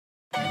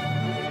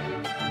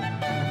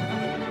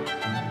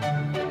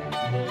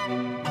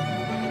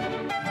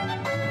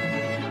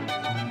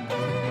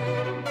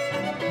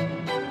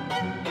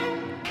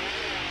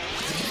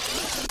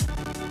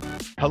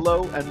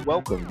Hello and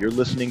welcome. You're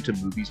listening to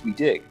Movies We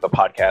Dig, the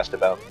podcast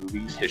about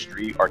movies,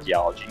 history,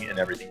 archaeology, and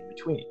everything in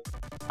between.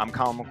 I'm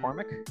Colin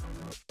McCormick.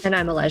 And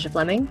I'm Elijah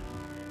Fleming.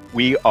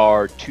 We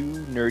are two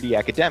nerdy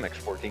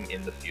academics working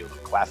in the field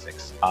of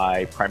classics.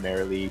 I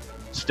primarily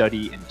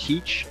study and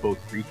teach both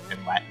Greek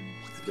and Latin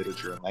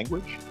literature and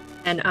language.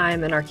 And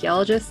I'm an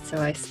archaeologist, so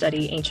I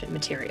study ancient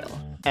material.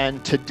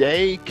 And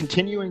today,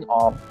 continuing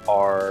off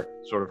our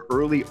sort of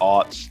early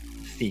aughts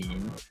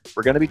theme,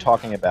 we're going to be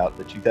talking about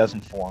the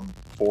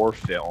 2004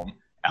 film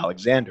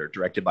Alexander,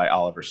 directed by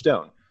Oliver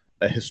Stone,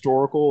 a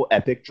historical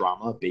epic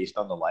drama based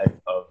on the life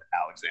of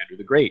Alexander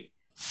the Great.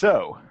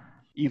 So,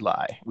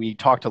 Eli, we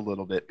talked a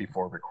little bit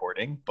before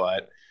recording,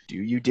 but do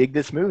you dig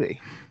this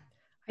movie?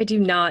 I do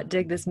not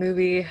dig this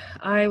movie.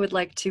 I would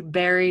like to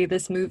bury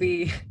this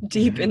movie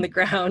deep in the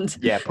ground.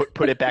 Yeah,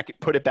 put it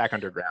back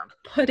underground.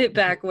 Put it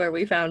back where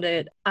we found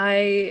it.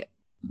 I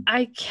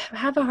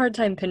have a hard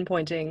time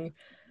pinpointing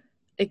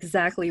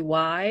exactly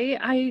why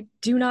I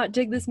do not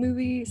dig this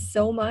movie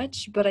so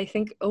much, but I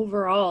think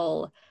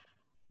overall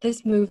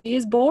this movie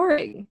is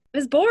boring.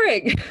 It's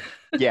boring.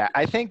 Yeah,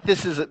 I think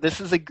this is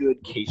a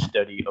good case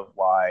study of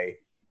why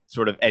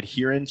sort of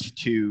adherence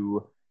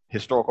to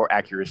historical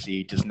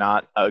accuracy does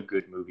not a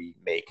good movie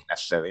make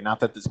necessarily.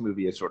 Not that this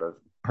movie is sort of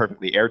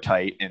perfectly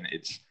airtight in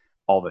its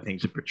all the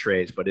things it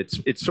portrays, but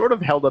it's sort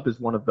of held up as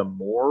one of the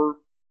more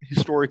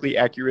historically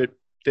accurate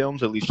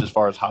films, at least as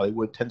far as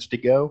Hollywood tends to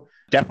go.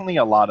 Definitely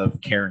a lot of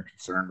care and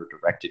concern were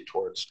directed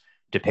towards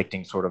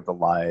depicting sort of the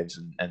lives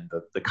and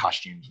the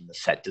costumes and the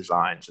set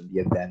designs and the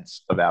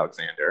events of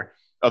Alexander.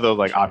 Although,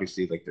 like,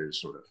 obviously, like,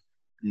 there's sort of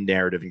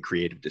narrative and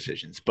creative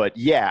decisions. But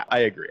yeah, I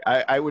agree.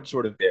 I would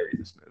sort of bury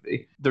this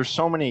movie. There's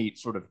so many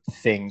sort of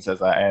things,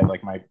 as I had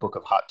like my book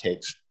of hot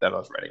takes that I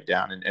was writing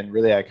down. And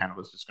really, I kind of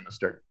was just going to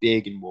start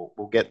big and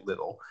we'll get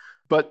little.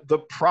 But the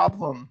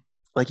problem,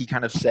 like he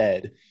kind of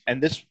said,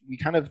 and this, we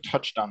kind of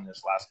touched on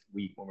this last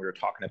week when we were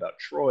talking about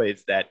Troy,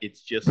 is that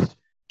it's just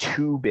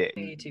too big.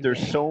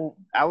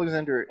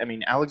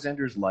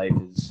 Alexander's life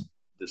is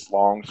this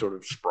long sort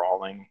of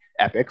sprawling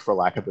epic, for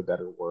lack of a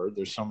better word.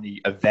 There's so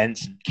many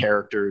events and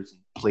characters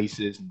and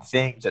places and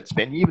things that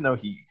span, even though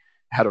he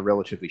had a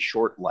relatively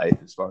short life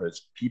as far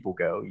as people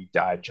go. He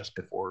died just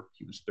before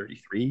he was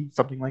 33,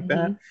 something like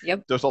that.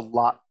 Yep. There's a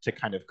lot to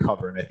kind of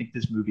cover, and I think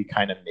this movie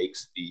kind of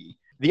makes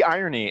the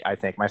irony, I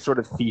think, my sort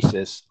of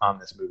thesis on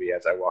this movie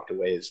as I walked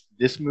away is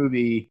this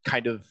movie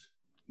kind of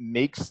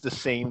makes the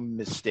same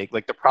mistake.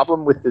 Like, the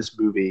problem with this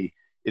movie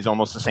is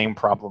almost the same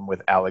problem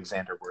with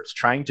Alexander, where it's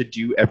trying to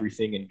do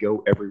everything and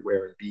go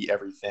everywhere and be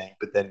everything.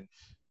 But then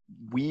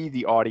we,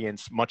 the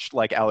audience, much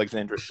like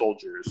Alexander's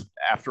soldiers,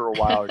 after a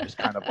while are just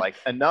kind of like,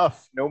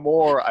 enough, no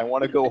more, I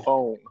want to go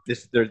home.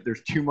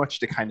 There's too much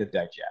to kind of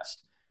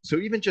digest. So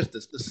even just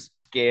the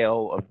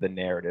scale of the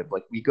narrative,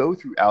 like, we go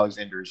through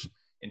Alexander's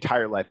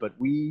entire life, but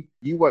we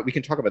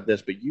can talk about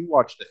this, but you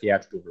watched the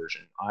theatrical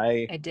version.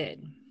 I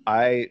did.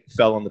 I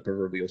fell on the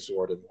proverbial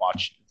sword and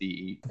watched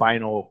the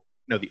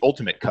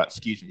ultimate cut,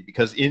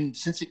 because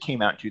since it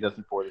came out in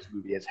 2004, this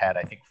movie has had,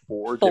 I think,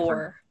 four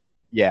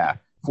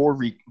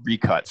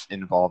recuts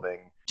involving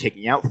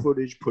taking out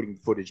footage, putting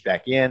footage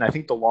back in. I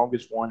think the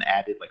longest one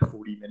added like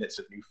 40 minutes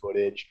of new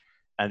footage.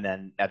 And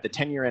then at the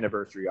 10-year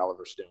anniversary,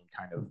 Oliver Stone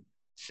kind of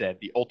said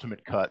the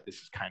ultimate cut,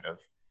 this is kind of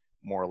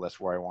more or less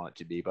where I want it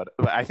to be. But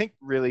I think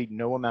really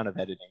no amount of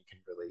editing can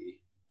really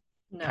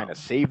kind of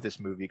save this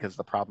movie, because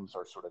the problems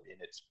are sort of in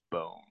its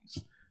bones.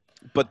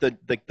 But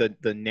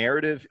the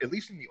narrative, at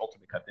least in the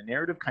ultimate cut, the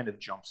narrative kind of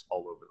jumps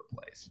all over the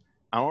place.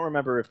 I don't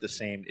remember if the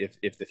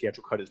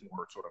theatrical cut is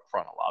more sort of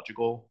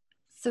chronological.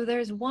 So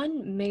there's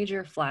one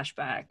major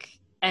flashback,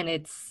 and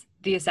it's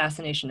the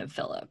assassination of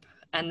Philip,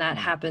 and that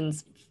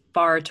happens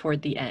far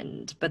toward the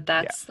end. But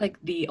that's like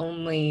the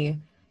only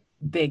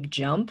big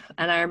jump.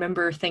 And I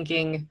remember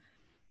thinking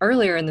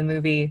earlier in the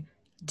movie,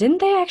 didn't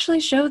they actually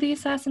show the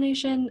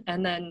assassination?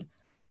 And then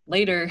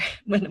later,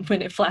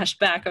 when it flashed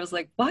back, I was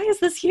like, why is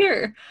this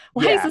here?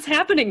 Why is this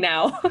happening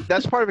now?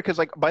 That's part of it, because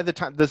like by the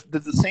time the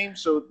same,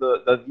 so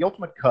the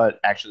ultimate cut,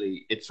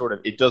 actually, it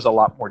does a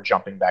lot more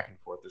jumping back and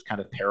forth. There's kind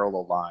of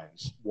parallel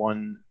lines,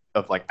 one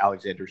of like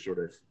Alexander's sort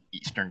of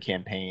eastern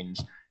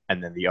campaigns,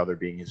 and then the other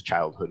being his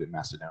childhood in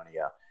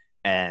Macedonia.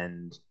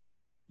 And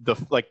the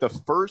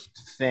first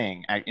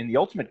thing in the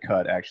ultimate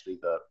cut, actually,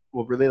 the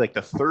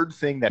third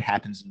thing that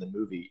happens in the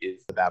movie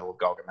is the Battle of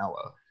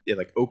Gaugamela. It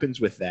like opens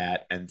with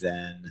that, and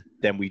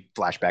then we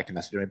flash back to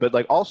Macedonia. But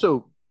like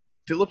also,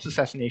 Philip's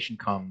assassination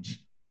comes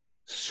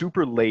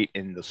super late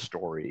in the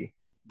story,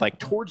 like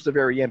towards the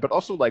very end. But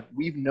also, like,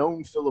 we've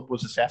known Philip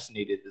was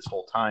assassinated this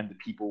whole time. The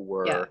people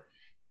were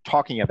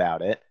talking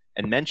about it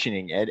and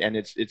mentioning it, and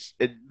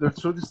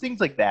so there's things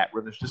like that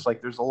where there's just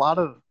like there's a lot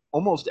of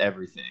almost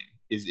everything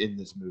is in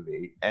this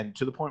movie, and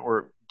to the point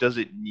where does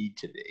it need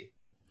to be?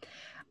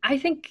 I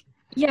think,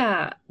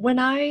 when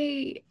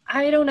I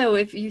don't know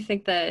if you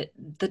think that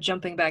the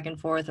jumping back and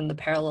forth and the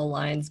parallel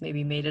lines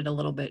maybe made it a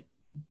little bit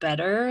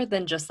better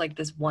than just like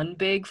this one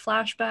big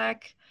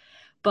flashback,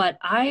 but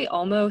I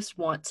almost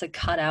want to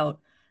cut out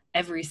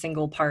every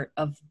single part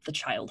of the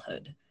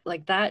childhood.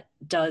 like that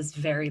does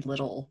very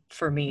little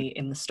for me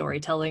in the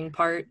storytelling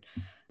part,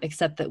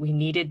 except that we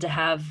needed to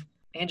have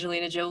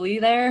Angelina Jolie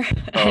there,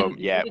 and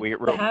we Yeah, needed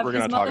to have we're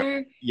his gonna talk.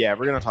 mother. Yeah,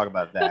 we're gonna talk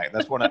about that.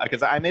 That's one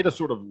because I made a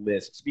sort of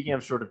list. Speaking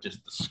of sort of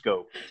just the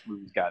scope, this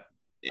movie's got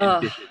Ugh,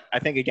 ambitious. I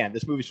think again,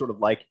 this movie's sort of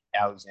like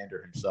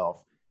Alexander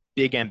himself,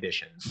 big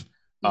ambitions.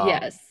 Um,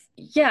 yes.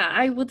 Yeah,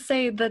 I would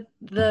say that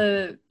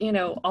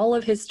all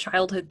of his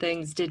childhood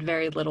things did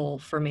very little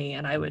for me,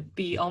 and I would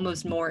be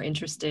almost more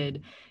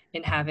interested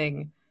in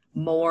having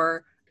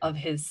more of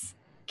his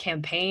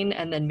campaign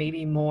and then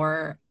maybe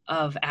more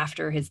of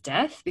after his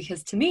death,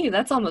 because to me,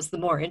 that's almost the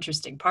more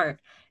interesting part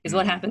is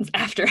what mhm. happens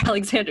after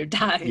Alexander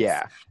dies.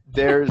 Yeah,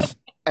 there's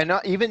and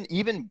not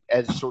even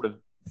as sort of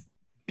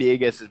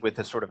big as with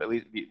a sort of at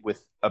least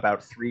with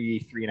about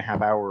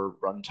 3.5 hour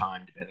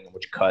runtime, depending on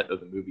which cut of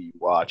the movie you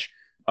watch.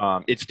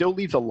 It still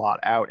leaves a lot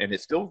out, and it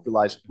still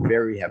relies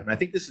very heavy. And I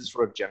think this is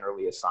sort of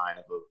generally a sign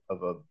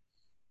of a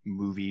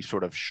movie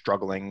sort of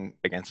struggling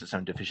against its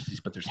own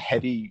deficiencies. But there's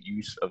heavy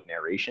use of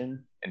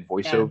narration and Yeah.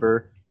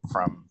 voiceover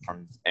from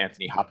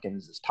Anthony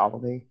Hopkins as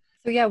Ptolemy.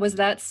 So yeah, was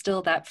that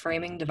still that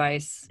framing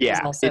device was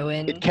Yeah, also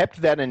it in? kept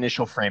that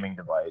initial framing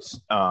device,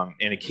 and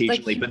Like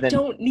occasionally, you but then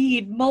don't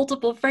need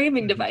multiple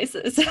framing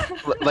devices.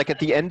 like at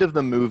the end of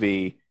the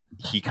movie,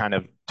 he kind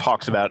of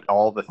talks about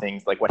all the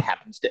things like what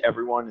happens to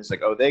everyone. Is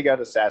like, oh, they got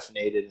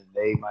assassinated, and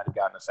they might have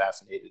gotten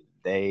assassinated.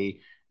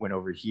 They went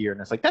over here, and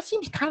it's like that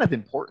seems kind of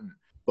important,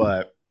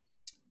 but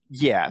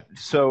yeah.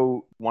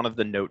 So one of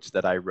the notes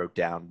that I wrote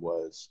down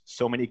was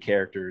so many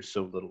characters,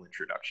 so little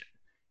introduction,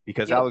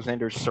 because Yep.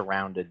 Alexander's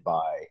surrounded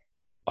by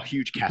a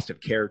huge cast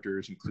of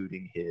characters,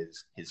 including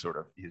his sort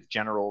of his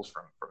generals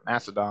from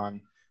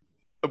Macedon,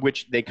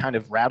 which they kind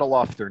of rattle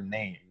off their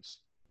names.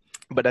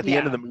 But at the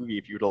end of Yeah. the movie,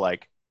 if you were to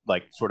like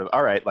sort of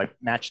all right, like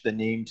match the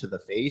name to the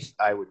face,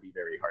 I would be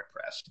very hard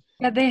pressed.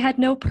 Yeah, they had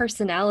no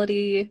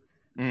personality.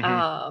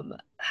 Mm-hmm.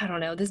 I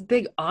don't know, this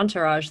big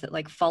entourage that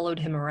like followed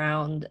him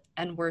around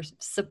and we're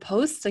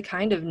supposed to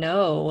kind of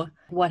know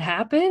what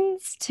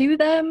happens to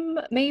them,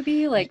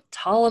 maybe. Like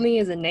Ptolemy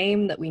is a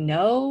name that we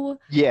know.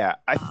 Yeah,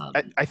 Um,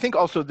 I think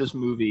also this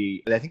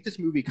movie. I think this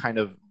movie kind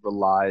of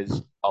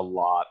relies a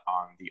lot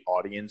on the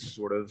audience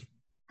sort of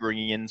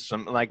bringing in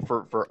some like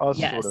for us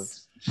sort of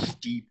yes.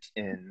 steeped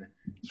in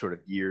sort of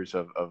years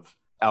of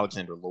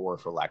Alexander lore,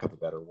 for lack of a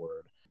better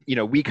word. You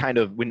know, we kind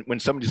of when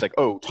somebody's like,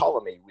 oh,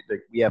 Ptolemy,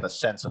 we have a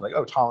sense of like,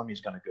 oh, Ptolemy's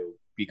going to go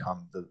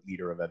become the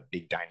leader of a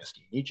big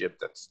dynasty in Egypt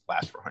that's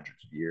lasts for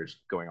hundreds of years,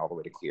 going all the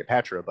way to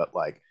Cleopatra. But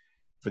like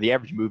for the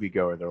average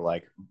moviegoer, they're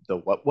like, the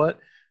what?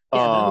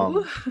 Yeah, the who?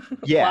 Um,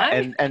 yeah,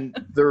 Why? and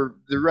they're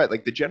right.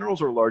 Like the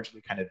generals are largely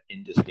kind of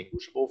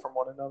indistinguishable from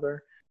one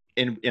another.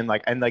 And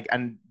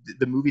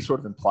the movie sort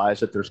of implies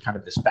that there's kind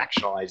of this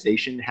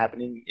factionalization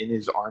happening in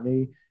his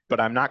army, but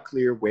I'm not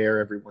clear where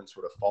everyone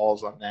sort of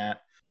falls on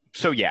that.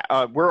 So yeah,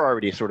 we're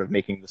already sort of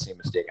making the same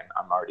mistake, and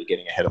I'm already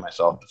getting ahead of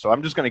myself. So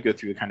I'm just going to go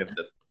through kind of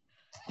the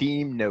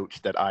theme notes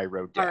that I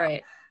wrote All down.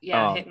 right.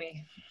 Yeah, hit Um,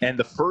 me. and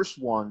the first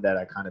one that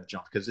I kind of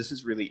jumped because this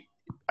is really,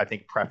 I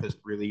think, prefaced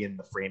really in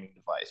the framing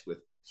device with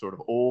sort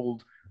of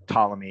old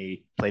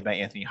Ptolemy, played by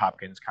Anthony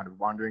Hopkins, kind of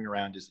wandering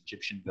around his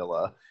Egyptian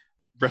villa,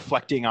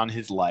 reflecting on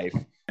his life.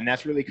 And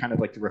that's really kind of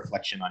like the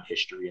reflection on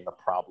history and the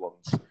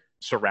problems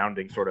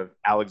surrounding sort of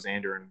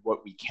Alexander and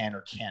what we can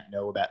or can't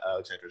know about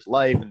Alexander's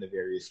life and the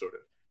various sort of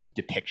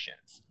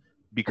depictions.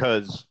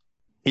 Because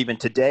even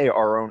today,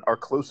 our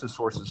closest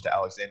sources to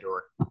Alexander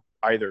are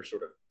either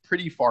sort of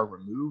pretty far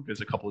removed.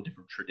 There's a couple of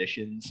different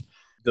traditions.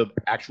 The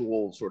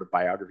actual sort of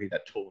biography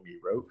that Ptolemy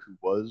wrote, who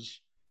was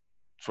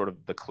sort of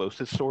the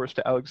closest source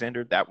to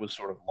Alexander, that was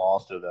sort of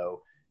lost,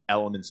 although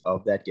elements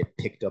of that get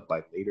picked up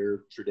by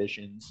later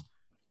traditions.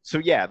 So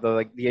yeah,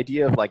 the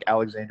idea of like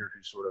Alexander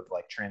who sort of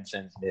like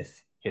transcends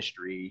myth,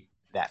 history,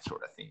 that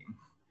sort of theme.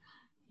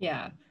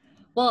 Yeah.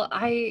 Well,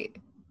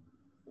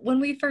 when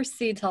we first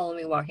see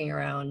Ptolemy walking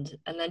around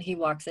and then he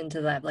walks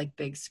into that like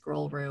big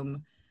scroll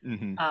room,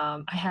 Mm-hmm.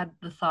 I had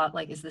the thought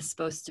like, is this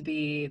supposed to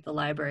be the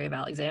Library of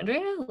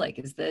Alexandria? Like,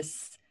 is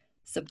this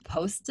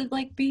supposed to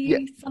like Yeah,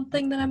 be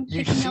something that I'm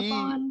you picking up see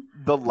on?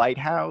 the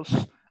lighthouse.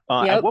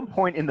 At Yep. one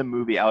point in the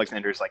movie,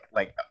 Alexander's like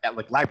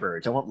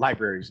libraries. I want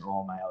libraries in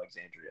all my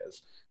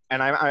Alexandrias,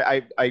 and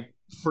I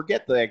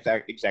forget the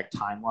exact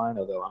timeline.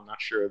 Although I'm not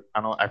sure.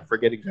 I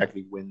forget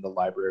exactly when the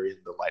library and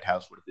the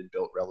lighthouse would have been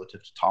built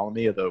relative to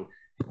Ptolemy. Although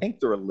I think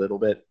they're a little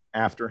bit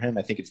after him.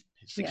 I think it's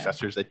his Yeah.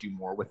 successors that do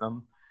more with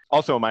them.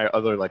 Also, my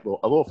other like a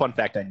little fun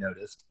fact I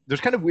noticed: there's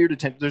kind of weird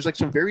attention. There's like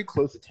some very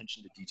close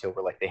attention to detail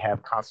where like they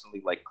have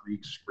constantly like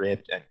Greek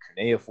script and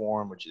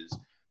cuneiform, which is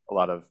a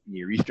lot of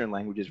Near Eastern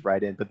languages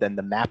right in. But then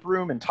the map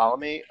room in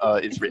Ptolemy is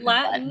It's written in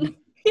Latin. Latin.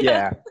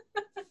 Yeah.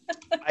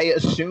 Yeah, I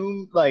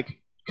assume like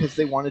because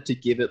they wanted to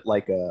give it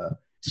like a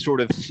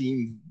sort of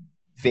seem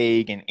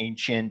vague and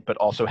ancient, but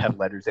also have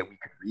letters that we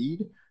could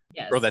read or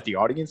Yes. that the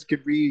audience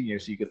could read. You know,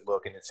 so you could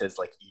look and it says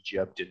like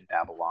Egypt and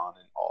Babylon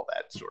and all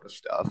that sort of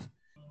stuff.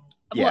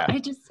 Well, Yeah.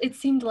 it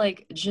seemed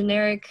like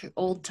generic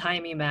old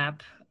timey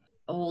map,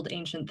 old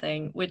ancient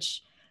thing,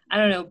 which I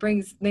don't know,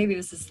 brings, maybe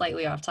this is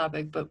slightly off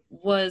topic, but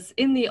was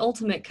in the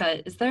Ultimate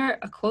Cut, is there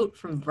a quote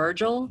from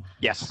Virgil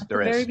Yes, at the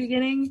there very is.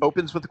 beginning?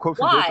 Opens with a quote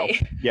from Virgil.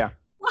 Why? Yeah.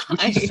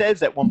 Which he Why?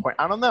 says at one point.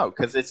 I don't know,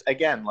 because it's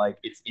again like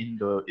it's in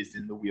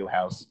the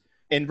wheelhouse.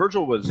 And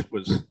Virgil was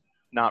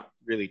not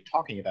really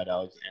talking about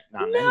Alexander,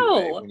 not in any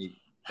way No. when he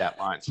that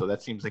line. So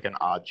that seems like an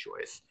odd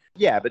choice.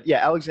 Yeah, but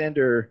yeah,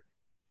 Alexander,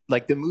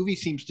 like the movie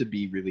seems to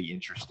be really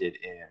interested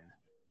in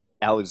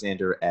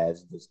Alexander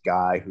as this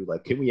guy who,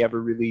 like, can we ever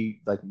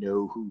really like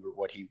know who or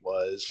what he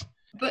was?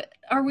 But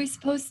are we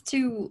supposed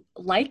to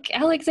like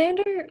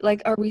Alexander?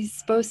 Like, are we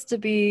supposed to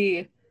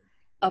be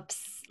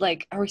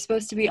like, are we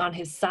supposed to be on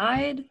his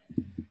side?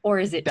 Or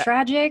is it That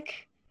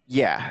tragic?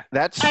 yeah,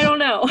 that's I don't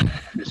know.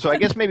 so I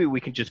guess maybe we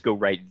can just go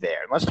right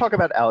there. Let's talk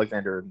about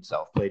Alexander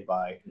himself, played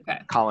by Okay.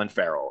 Colin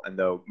Farrell. And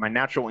though my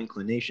natural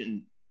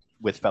inclination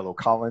with fellow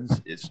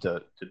Collins is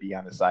to be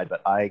on his side,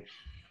 but I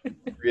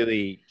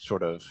really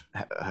sort of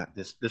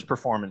this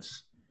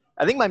performance.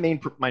 I think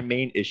my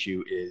main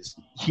issue is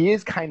he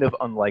is kind of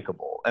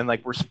unlikable, and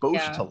like we're supposed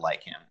Yeah. to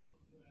like him,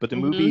 but the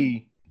Mm-hmm.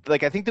 movie,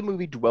 like I think the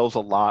movie dwells a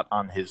lot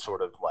on his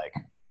sort of like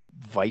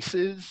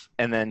vices,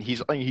 and then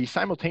he's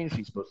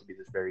simultaneously supposed to be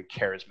this very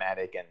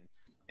charismatic and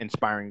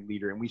inspiring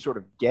leader, and we sort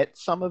of get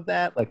some of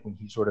that like when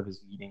he sort of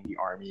is leading the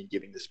army and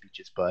giving the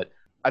speeches. But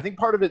I think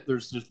part of it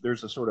there's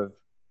a sort of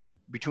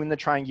between the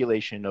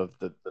triangulation of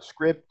the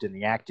script and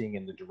the acting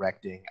and the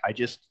directing, I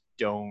just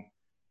don't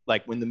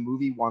like when the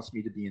movie wants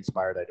me to be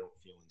inspired, I don't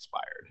feel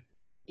inspired.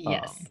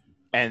 Yes.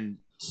 And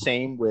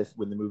same with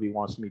when the movie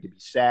wants me to be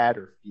sad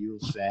or feel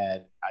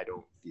sad, I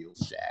don't feel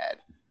sad.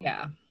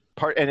 Yeah.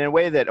 And in a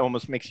way that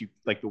almost makes you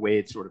like the way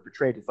it's sort of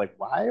portrayed. It's like,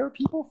 why are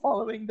people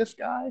following this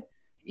guy?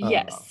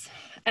 Yes.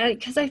 And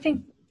because I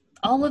think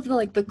all of the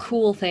like the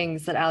cool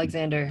things that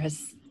Alexander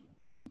is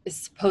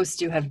supposed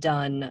to have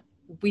done,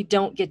 we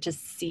don't get to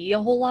see a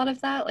whole lot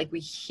of that. Like we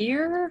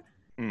hear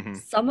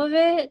some of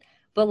it,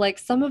 but like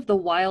some of the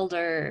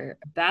wilder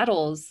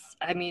battles,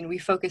 I mean, we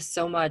focus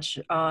so much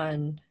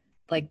on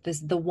like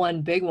the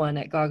one big one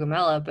at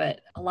Gaugamela,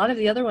 but a lot of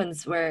the other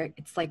ones where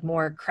it's like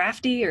more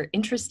crafty or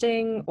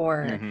interesting,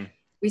 or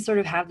we sort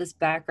of have this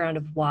background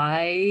of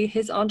why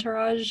his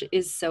entourage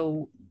is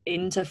so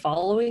into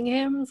following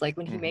him. It's like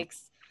when he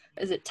makes,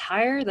 is it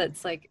Tyre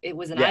that's like, it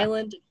was an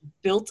island,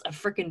 built a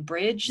freaking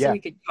bridge so we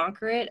could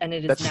conquer it, and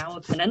it is now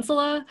a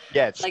peninsula.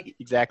 Yeah, it's like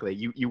exactly.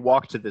 You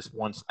walk to this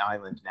once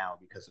island now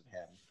because of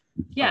him.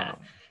 Yeah.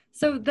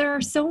 So there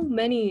are so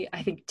many,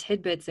 I think,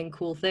 tidbits and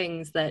cool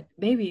things that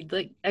maybe,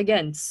 like,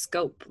 again,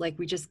 scope, like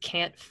we just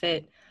can't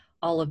fit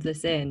all of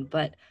this in,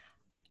 but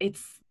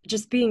it's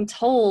just being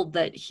told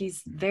that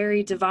he's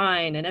very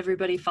divine and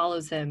everybody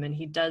follows him and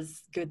he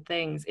does good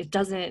things. It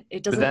doesn't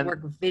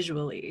work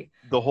visually.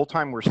 The whole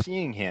time we're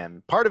seeing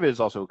him, part of it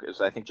is also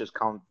because I think just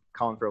Colin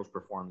Farrell's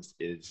performance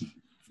is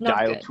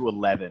dialed to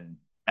 11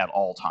 at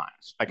all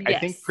times. Like I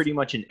think pretty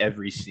much in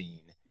every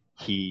scene,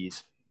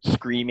 he's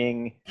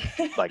screaming,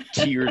 like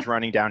tears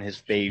running down his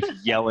face,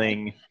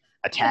 yelling,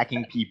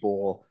 attacking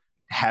people,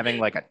 having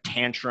like a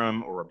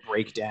tantrum or a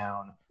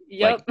breakdown,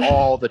 like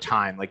all the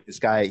time. Like this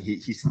guy,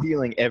 he's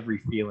feeling every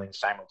feeling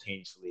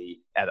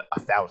simultaneously at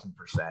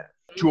 1,000%,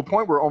 to a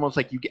point where almost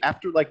like you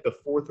after like the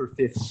fourth or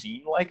fifth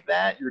scene like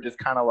that, you're just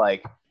kind of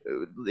like,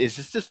 is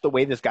this just the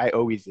way this guy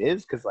always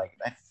is? Because like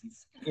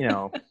that's, you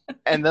know,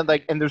 and then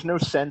like, and there's no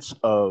sense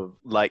of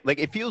like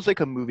it feels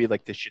like a movie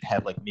like this should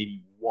have like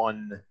maybe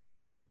one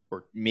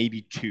or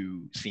maybe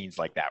two scenes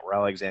like that where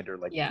Alexander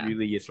like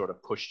really is sort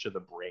of pushed to the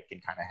brink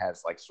and kind of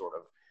has like sort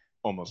of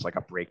almost like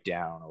a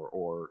breakdown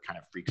or kind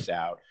of freaks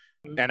out.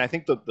 And I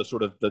think the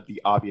sort of the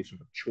obvious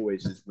sort of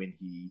choice is when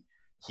he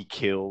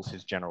kills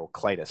his general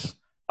Clytus,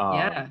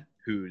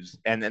 who's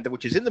and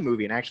which is in the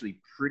movie and actually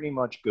pretty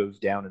much goes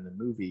down in the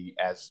movie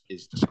as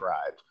is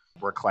described,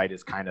 where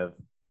Clytus kind of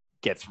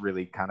gets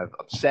really kind of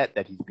upset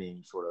that he's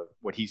being sort of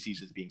what he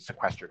sees as being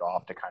sequestered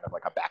off to kind of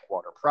like a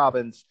backwater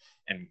province.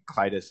 And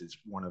Clytus is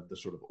one of the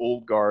sort of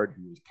old guard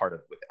who was part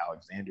of with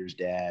Alexander's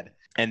dad.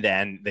 And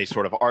then they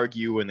sort of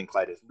argue, and then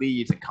Clytus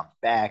leaves and comes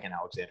back, and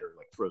Alexander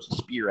like throws a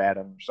spear at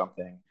him or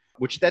something,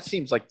 which that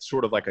seems like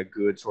sort of like a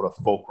good sort of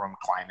fulcrum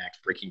climax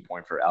breaking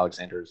point for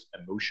Alexander's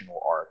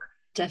emotional arc.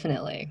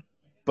 Definitely.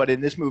 But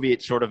in this movie,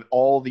 it's sort of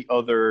all the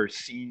other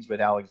scenes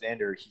with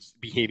Alexander, he's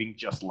behaving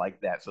just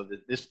like that. So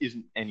that this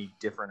isn't any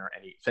different or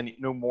any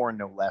no more and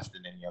no less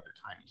than any other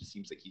time. It just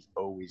seems like he's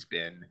always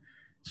been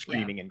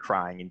screaming and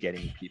crying and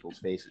getting in people's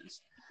faces.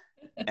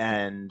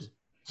 And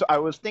so I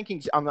was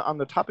thinking on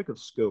the topic of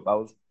scope, I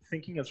was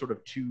thinking of sort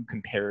of two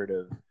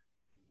comparative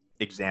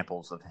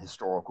examples of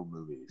historical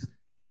movies,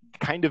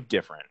 kind of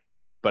different,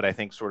 but I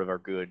think sort of are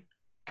good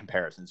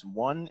comparisons.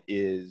 One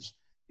is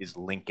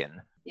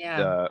Lincoln.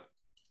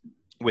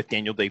 With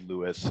Daniel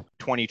Day-Lewis,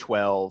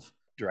 2012,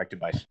 directed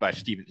by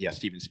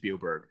Steven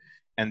Spielberg.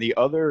 And the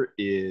other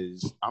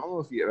is, I don't know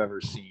if you've ever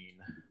seen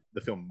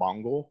the film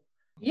Mongol.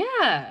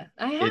 Yeah,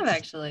 I have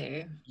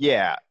actually.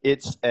 Yeah,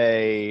 it's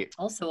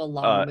also a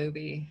long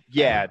movie.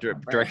 Yeah,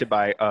 directed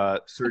by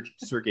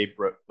Sergei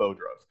Bodrov.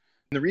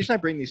 And the reason I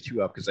bring these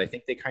two up, because I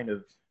think they kind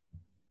of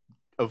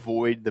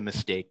avoid the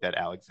mistake that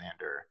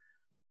Alexander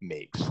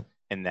makes,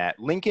 and that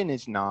Lincoln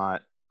is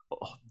not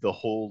the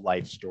whole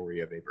life story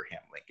of Abraham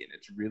Lincoln.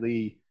 It's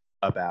really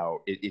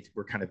about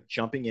we're kind of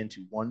jumping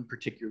into one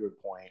particular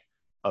point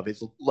of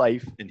his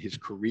life and his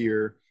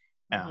career,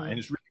 and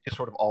it's really just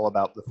sort of all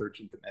about the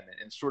 13th Amendment,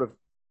 and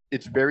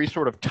it's very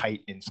sort of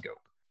tight in scope.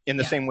 In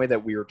the same way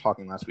that we were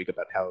talking last week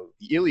about how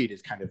the Iliad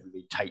is kind of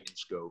really tight in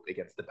scope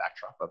against the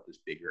backdrop of this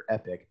bigger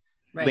epic,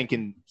 right.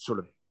 Lincoln sort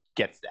of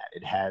gets that.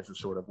 It has a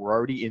sort of, we're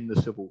already in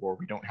the Civil War.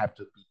 We don't have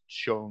to be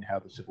shown how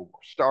the Civil War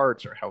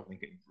starts or how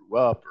Lincoln grew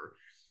up, or,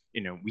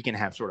 we can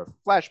have sort of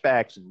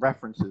flashbacks and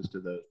references to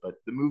those, but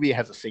the movie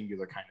has a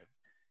singular kind of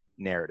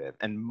narrative.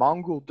 And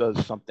Mongol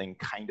does something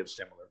kind of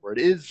similar, where it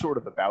is sort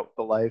of about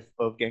the life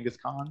of Genghis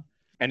Khan,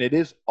 and it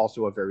is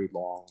also a very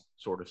long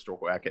sort of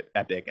historical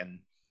epic. And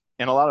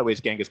in a lot of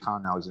ways, Genghis Khan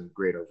and Alexander the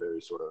Great are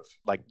very sort of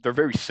like, they're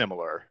very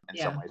similar in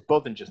some ways,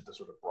 both in just the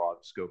sort of broad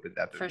scope of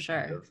that. For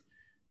sure.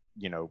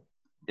 Kind of,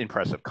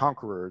 impressive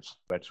conquerors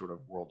who had sort of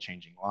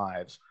world-changing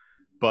lives.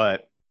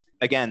 But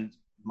again,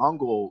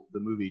 Mongol, the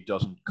movie,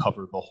 doesn't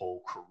cover the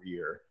whole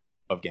career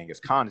of Genghis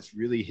Khan. It's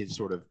really his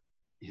sort of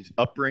his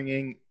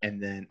upbringing,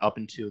 and then up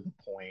until the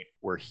point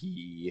where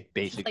he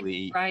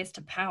basically like rise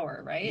to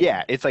power, right?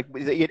 Yeah, it's like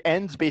it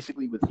ends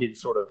basically with his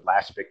sort of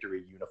last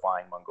victory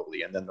unifying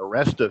Mongolia, and then the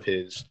rest of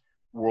his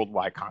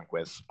worldwide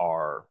conquests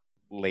are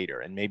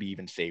later, and maybe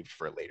even saved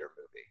for a later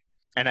movie.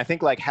 And I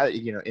think like how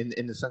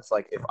in the sense,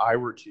 like if I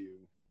were to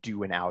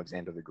do an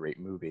Alexander the Great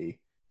movie,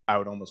 I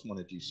would almost want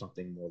to do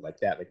something more like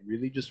that, like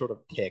really just sort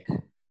of pick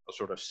a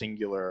sort of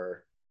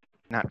singular,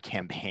 not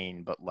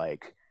campaign, but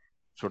like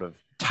sort of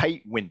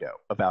tight window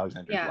of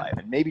Alexander's life,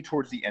 and maybe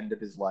towards the end of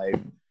his life,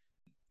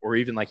 or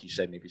even like you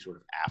said, maybe sort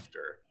of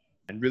after,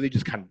 and really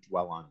just kind of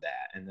dwell on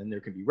that. And then there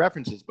can be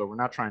references, but we're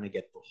not trying to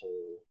get the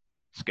whole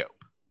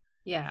scope.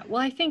 Yeah,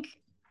 well, I think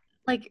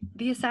like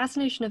the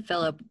assassination of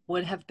Philip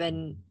would have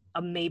been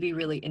a maybe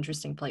really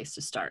interesting place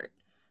to start,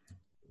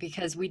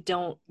 because we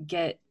don't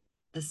get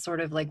this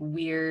sort of like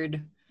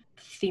weird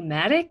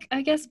thematic,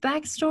 I guess,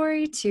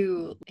 backstory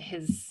to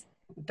his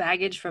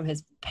baggage from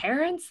his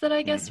parents that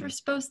I guess were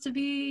supposed to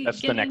be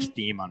the next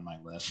theme on my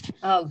list.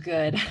 Oh,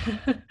 good.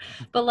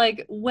 But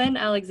like when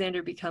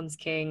Alexander becomes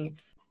king,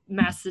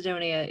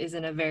 Macedonia is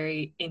in a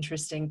very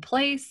interesting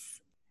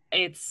place.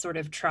 It's sort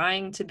of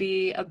trying to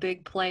be a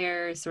big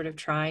player, sort of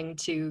trying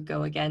to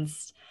go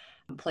against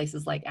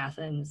places like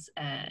Athens,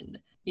 and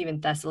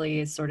even Thessaly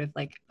is sort of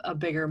like a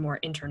bigger, more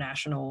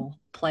international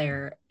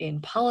player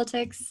in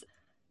politics.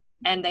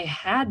 And they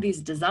had these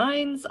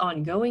designs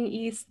on going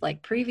east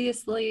like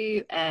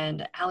previously,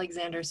 and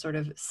Alexander sort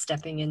of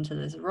stepping into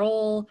this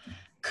role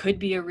could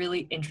be a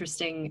really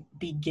interesting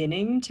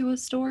beginning to a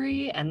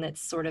story. And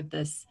that's sort of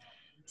this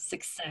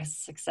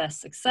success,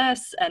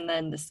 and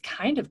then this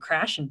kind of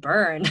crash and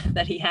burn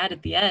that he had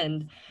at the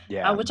end,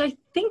 which I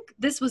think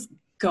this was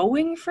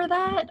going for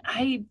that.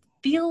 I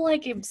feel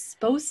like it was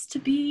supposed to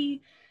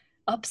be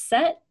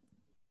upset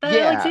that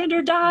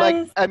Alexander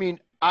dies. Like, I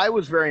mean, I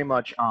was very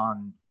much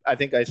on, I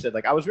think I said,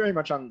 like, I was very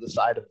much on the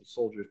side of the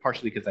soldiers,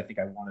 partially because I think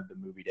I wanted the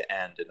movie to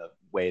end in a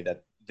way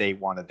that they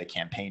wanted the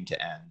campaign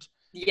to end.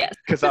 Yes.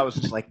 Because I was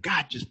just like,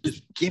 God, just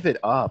give it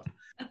up.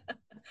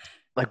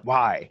 Like,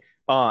 why?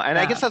 And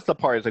I guess that's the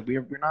part, is like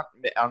we're not,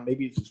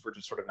 maybe it's just we're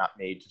just sort of not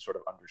made to sort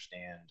of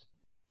understand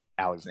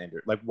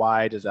Alexander. Like,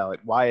 why is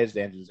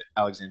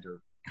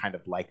Alexander kind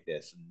of like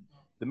this? And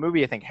the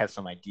movie, I think, has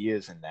some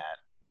ideas in that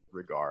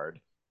regard,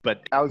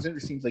 but Alexander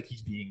seems like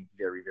he's being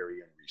very, very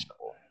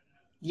unreasonable.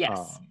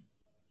 Yes.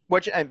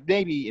 Which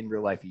maybe in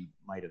real life he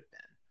might have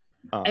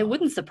been. It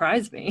wouldn't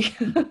surprise me,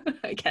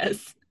 I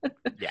guess.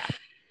 Yeah.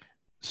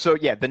 So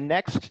yeah, the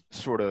next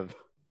sort of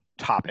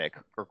topic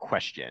or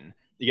question,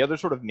 the other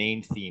sort of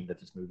main theme that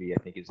this movie,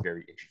 I think, is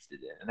very interested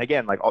in, and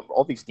again, like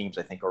all these themes,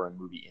 I think, are a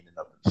movie in and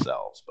of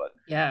themselves, but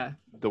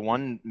the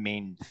one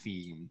main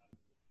theme,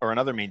 or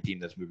another main theme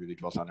this movie really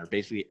dwells on, are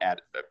basically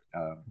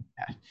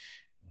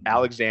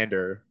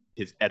Alexander,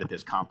 his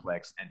Oedipus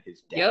complex, and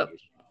his dad,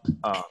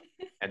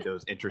 and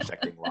those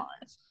intersecting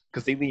lines,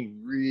 because they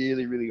lean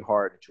really, really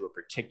hard into a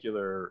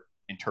particular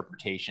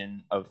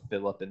interpretation of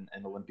Philip and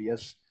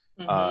Olympias,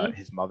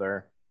 his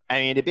mother. I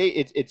mean,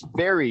 it's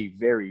very,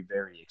 very,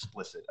 very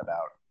explicit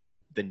about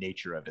the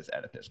nature of his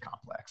Oedipus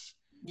complex.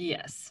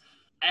 Yes.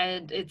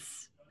 And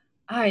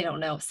I don't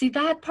know. See,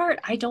 that part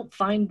I don't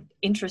find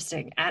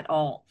interesting at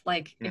all.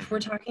 Like, if we're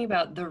talking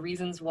about the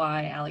reasons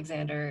why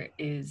Alexander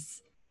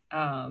is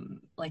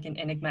like an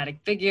enigmatic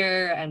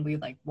figure, and we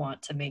like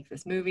want to make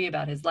this movie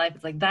about his life,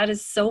 it's like that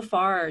is so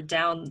far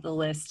down the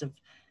list of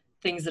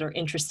things that are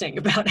interesting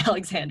about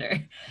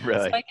Alexander.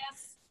 Really? So I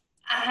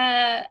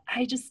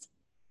guess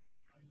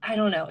I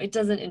don't know. It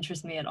doesn't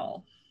interest me at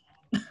all.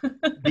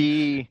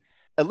 The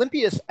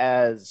Olympias,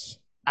 as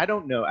I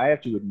don't know, I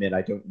have to admit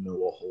I don't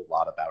know a whole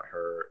lot about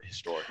her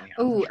historically.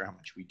 I'm not sure how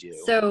much we do.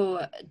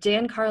 So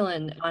Dan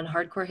Carlin on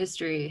Hardcore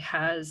History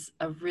has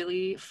a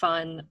really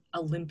fun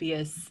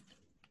Olympias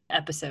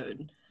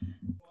episode,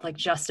 like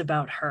just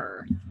about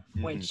her.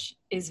 which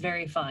is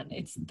very fun.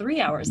 It's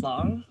 3 hours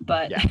long,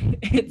 but Yeah.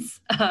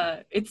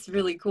 it's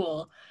really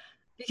cool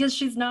because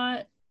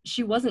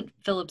she wasn't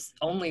Philip's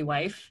only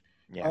wife.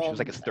 Yeah, she was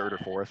like his third or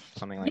fourth,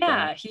 something like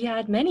Yeah, that. he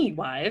had many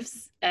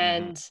wives,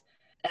 and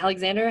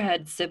Alexander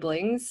had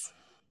siblings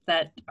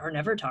that are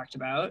never talked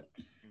about.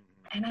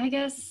 And I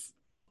guess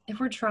if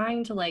we're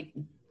trying to like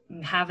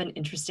have an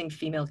interesting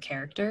female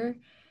character,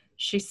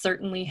 she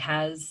certainly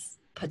has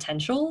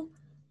potential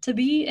to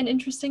be an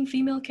interesting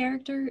female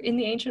character in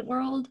the ancient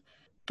world,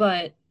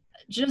 but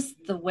just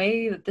the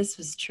way that this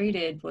was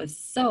treated was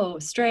so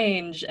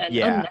strange and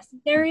Yeah.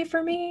 unnecessary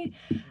for me.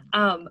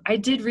 I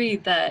did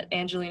read that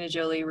Angelina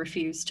Jolie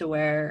refused to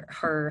wear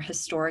her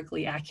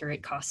historically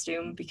accurate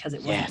costume because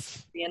it wasn't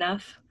sexy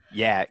enough.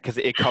 Yeah, because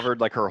it covered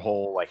like her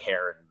whole like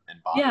hair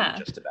and body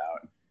just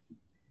about.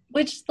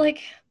 Which,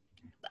 like,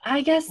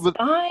 I guess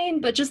fine,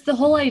 but just the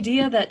whole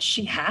idea that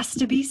she has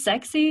to be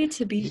sexy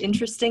to be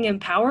interesting and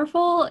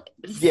powerful.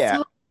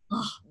 Yeah.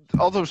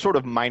 Although, sort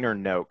of minor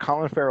note,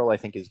 Colin Farrell, I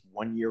think, is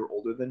 1 year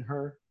older than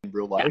her in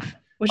real life. Yeah,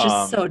 which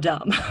is so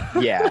dumb.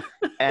 Yeah.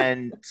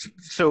 And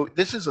so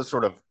this is a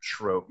sort of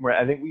trope where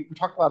I think we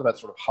talked a lot about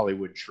sort of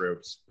Hollywood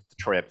tropes with the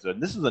Troy episode.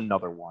 And this is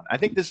another one. I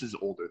think this is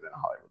older than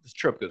Hollywood. This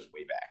trope goes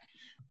way back.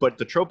 But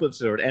the trope of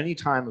sort of any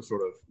time of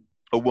sort of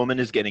a woman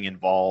is getting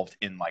involved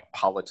in like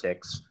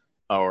politics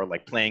or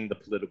like playing the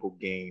political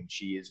game,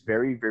 she is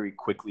very, very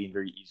quickly and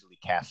very easily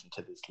cast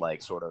into this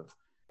like sort of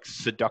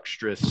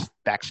seductress,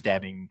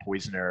 backstabbing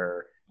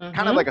poisoner,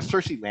 kind of like a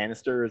Cersei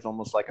Lannister is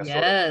almost like a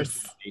sort of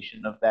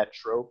presentation of that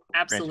trope.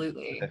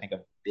 Absolutely. I think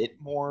a bit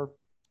more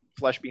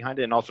flesh behind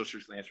it, and also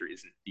Cersei Lannister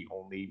isn't the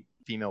only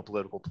female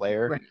political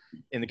player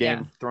in the Game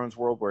of Thrones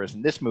world, whereas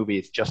in this movie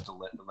it's just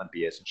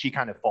Olympias, and she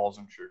kind of falls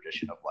into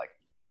tradition of like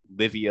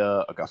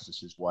Livia,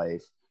 Augustus's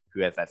wife,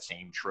 who has that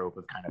same trope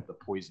of kind of the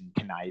poison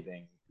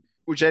conniving,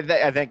 which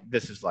I think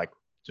this is like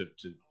to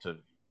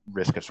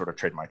risk a sort of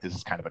trademark. This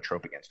is kind of a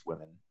trope against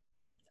women.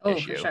 Oh,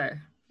 issue. For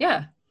sure.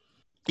 Yeah.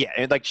 Yeah,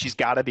 and like she's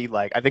got to be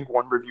like, I think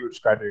one reviewer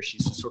described her,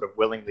 she's sort of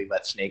willingly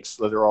let snakes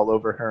slither all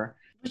over her.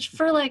 Which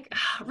for like,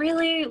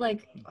 really,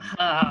 like,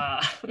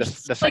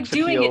 like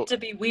doing appeal. It to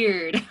be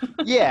weird.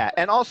 Yeah,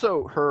 and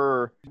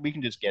also we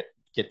can just get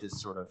this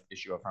sort of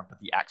issue up front, but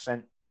the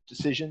accent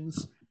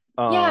decisions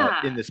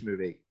in this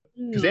movie.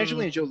 Because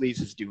Angelina Jolie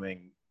is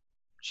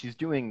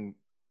doing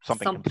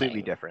something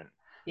completely different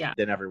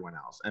than everyone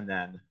else. And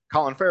then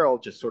Colin Farrell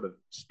just sort of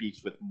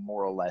speaks with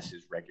more or less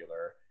his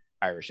regular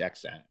Irish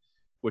accent,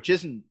 which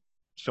isn't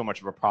so much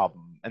of a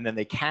problem. And then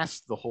they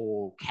cast the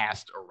whole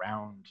cast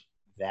around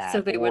that. So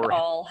they would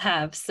all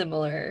have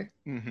similar,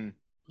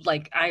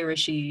 like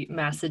Irishy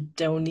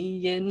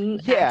Macedonian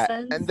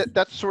accents. And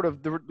that's sort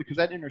of, because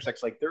that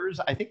intersects, like there's,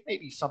 I think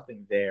maybe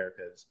something there,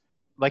 because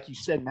like you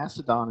said,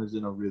 Macedon is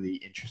in a really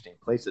interesting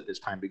place at this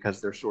time because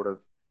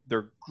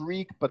they're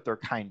Greek, but they're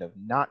kind of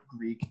not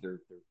Greek. They're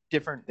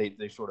different.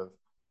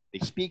 They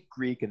speak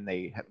Greek, and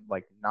they have,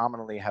 like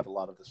nominally have a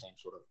lot of the same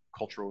sort of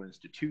cultural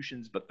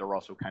institutions, but they're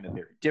also kind of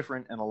very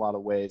different in a lot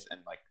of ways.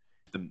 And like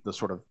the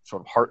sort of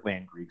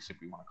heartland Greeks, if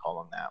we want to call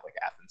them that, like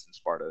Athens and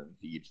Sparta and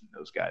Thebes and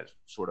those guys,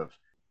 sort of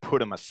put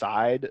them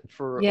aside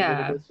for a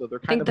little bit. So they're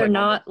kind of they're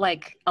not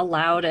like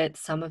allowed at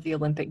some of the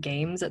Olympic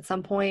Games at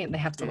some point. They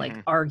have to like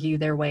argue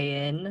their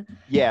way in.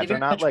 Yeah, they're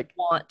not like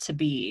want to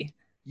be.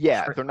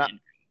 Yeah,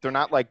 they're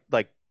not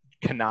like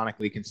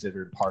canonically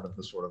considered part of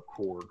the sort of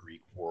core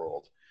Greek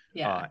world.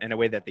 Yeah. In a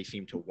way that they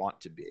seem to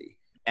want to be.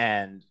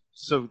 And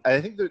so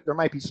I think there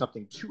might be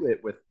something to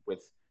it with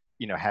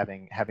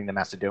having the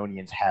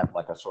Macedonians have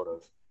like a sort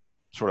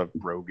of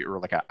brogue or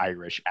like an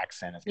Irish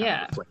accent as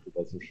kind of reflected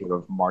as a sort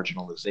of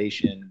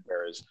marginalization,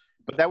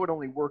 but that would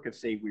only work if,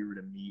 say, we were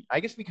to meet, I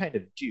guess we kind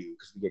of do,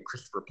 because we get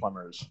Christopher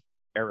Plummer's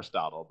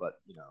Aristotle, but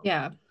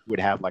would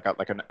have like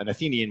an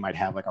Athenian might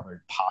have like a very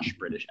posh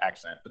British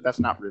accent, but that's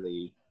not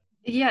really.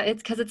 Yeah,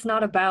 it's because it's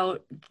not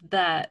about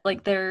that.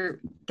 Like they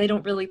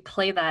don't really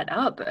play that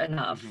up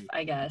enough,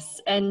 I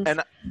guess. And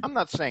I'm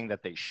not saying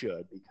that they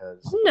should, because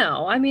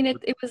no, I mean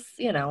it was,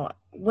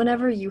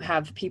 whenever you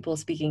have people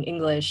speaking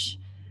English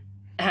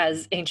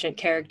as ancient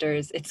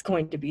characters, it's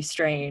going to be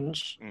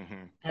strange.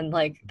 And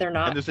like they're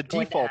not. And there's a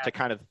default to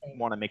kind of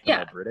want to make them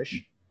more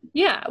British.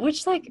 Yeah,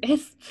 which like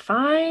is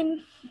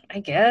fine,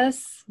 I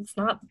guess. It's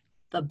not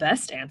the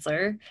best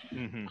answer.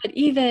 But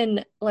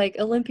even like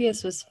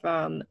Olympias was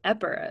from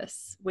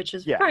Epirus, which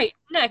is right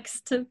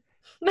next to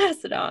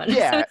Macedon.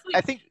 Yeah, so it's like,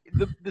 I think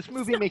this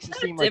movie makes it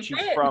seem like she's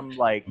from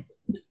like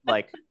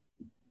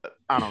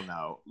I don't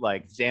know,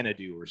 like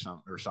Xanadu or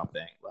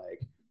something.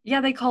 Like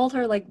they called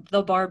her like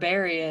the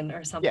barbarian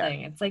or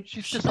something. Yeah, it's like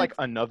she's just like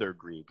another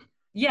Greek.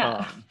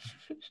 Yeah,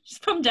 she's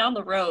from down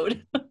the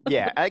road.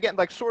 Yeah, again,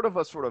 like sort of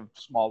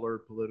smaller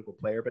political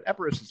player, but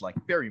Epirus is like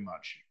very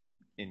much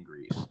in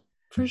Greece.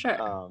 For sure.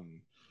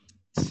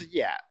 So,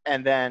 yeah,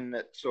 and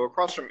then so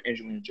across from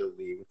Angelina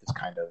Jolie with this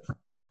kind of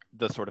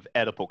the sort of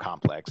Oedipal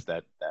complex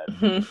that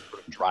sort of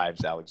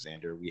drives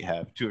Alexander, we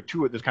have two.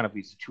 There's kind of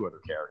these two other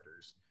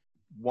characters.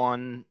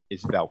 One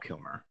is Val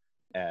Kilmer,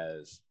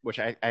 as, which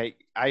I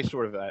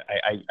sort of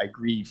I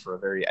grieve for a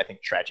very, I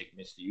think, tragic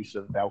misuse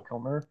of Val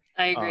Kilmer,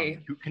 I agree.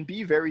 who can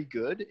be very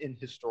good in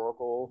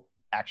historical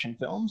action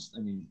films. I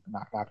mean,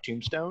 Knock Knock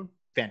Tombstone,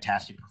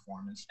 fantastic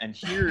performance, and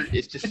here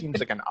it just seems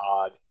like an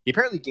odd. He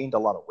apparently gained a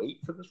lot of weight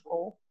for this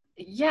role.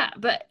 Yeah,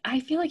 but I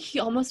feel like he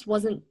almost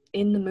wasn't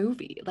in the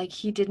movie. Like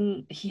he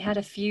had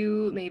a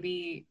few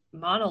maybe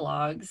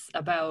monologues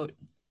about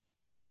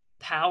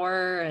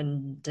power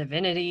and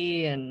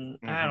divinity and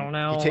I don't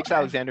know. He takes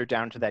Alexander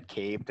down to that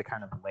cave to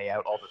kind of lay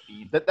out all the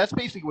themes. That's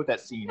basically what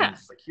that scene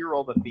is. Like, here are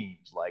all the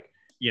themes. Like,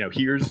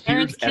 here's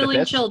parents killing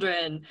Oedipus.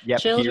 children, Yep,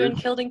 children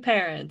killing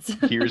parents.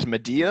 Here's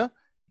Medea,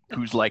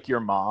 who's like your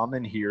mom,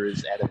 and here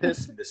is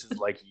Oedipus, and this is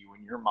like you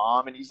and your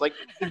mom, and he's like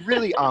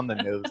really on the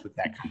nose with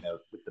that kind of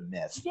with the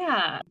myth.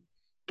 Yeah.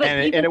 But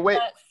in a way,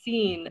 that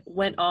scene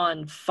went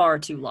on far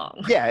too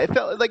long. Yeah, it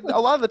felt like a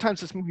lot of the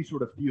times this movie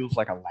sort of feels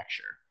like a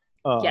lecture.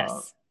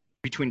 Yes.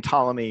 Between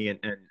Ptolemy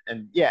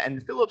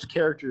and Philip's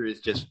character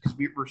is just, because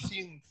we're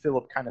seeing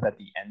Philip kind of at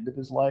the end of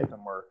his life,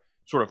 and we're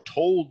sort of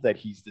told that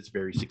he's this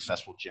very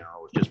successful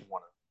general who's just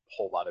won a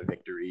whole lot of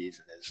victories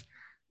and is,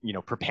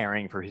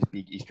 preparing for his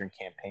big Eastern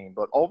campaign.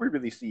 But all we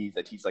really see is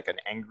that he's like an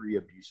angry,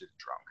 abusive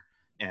drunk.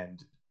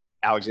 And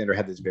Alexander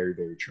had this very,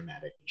 very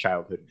traumatic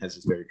childhood and has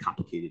this very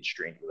complicated,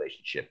 strained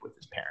relationship with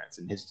his parents.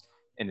 And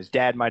his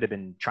dad might have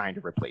been trying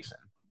to replace him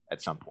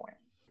at some point.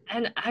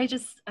 And I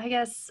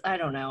guess, I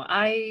don't know.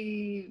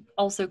 I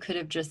also could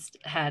have just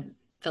had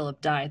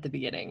Philip die at the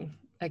beginning.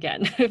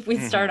 Again, if we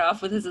start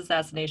off with his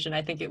assassination,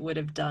 I think it would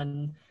have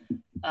done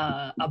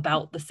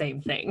about the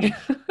same thing.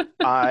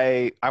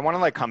 I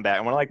want to come back.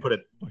 I want to put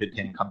a pin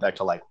and come back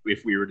to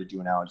if we were to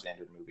do an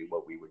Alexander movie,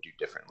 what we would do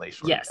differently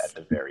sort of at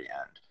the very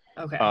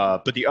end. Okay.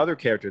 But the other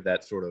character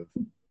that sort of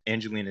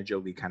Angelina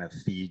Jolie kind of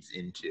feeds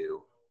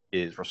into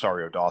is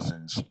Rosario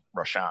Dawson's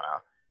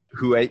Roxana,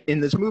 who in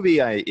this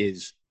movie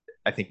is,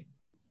 I think,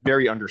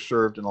 very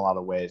underserved in a lot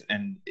of ways,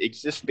 and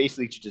exists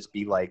basically to just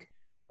be like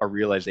a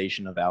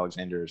realization of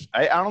Alexander's.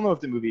 I don't know if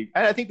the movie,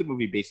 I think the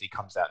movie basically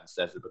comes out and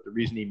says it, but the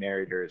reason he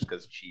married her is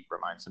because she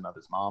reminds him of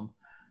his mom.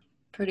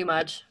 Pretty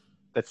much.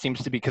 That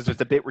seems to be, because there's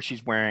a bit where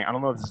she's wearing, I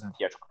don't know if this is in the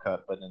theatrical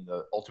cut, but in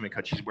the ultimate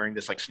cut, she's wearing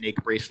this like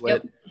snake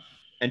bracelet. Yep.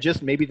 And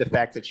just maybe the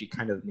fact that she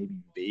kind of maybe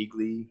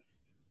vaguely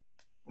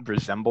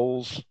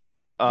resembles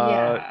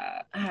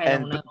I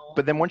don't know.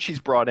 But then once she's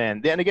brought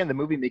in, then again, the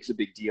movie makes a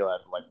big deal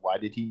out of why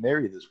did he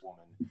marry this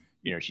woman?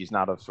 She's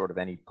not of sort of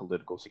any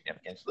political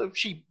significance, though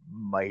she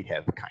might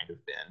have kind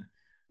of been.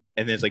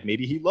 And then it's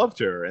maybe he loved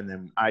her. And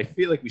then I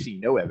feel like we see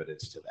no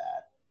evidence to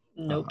that.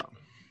 Nope.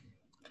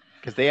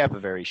 Because they have a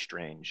very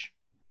strange.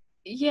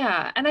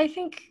 Yeah. And I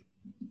think,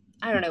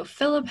 I don't know,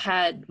 Philip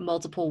had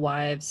multiple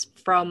wives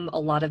from a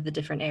lot of the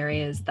different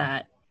areas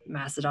that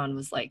Macedon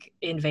was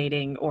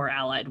invading or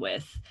allied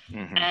with.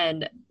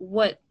 And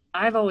what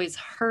I've always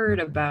heard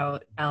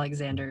about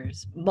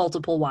Alexander's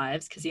multiple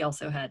wives, because he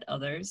also had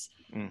others,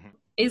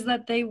 is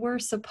that they were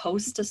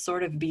supposed to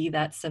sort of be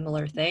that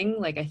similar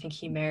thing. I think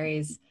he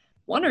marries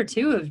one or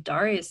two of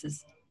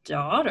Darius's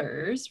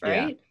daughters,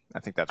 right? Yeah, I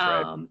think that's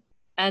right.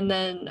 And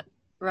then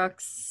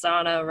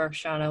Roxana,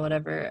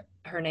 whatever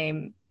her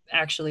name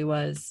actually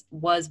was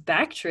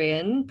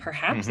Bactrian,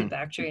 perhaps a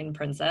Bactrian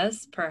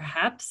princess,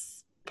 perhaps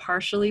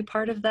partially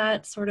part of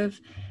that sort of,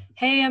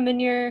 hey, I'm in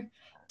your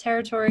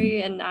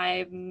territory and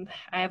I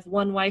have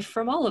one wife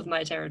from all of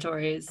my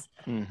territories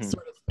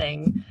sort of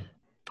thing.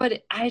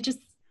 But I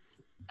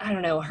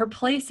don't know, her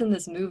place in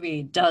this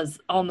movie does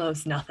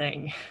almost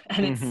nothing,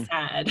 and it's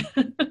sad.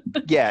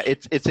 Yeah,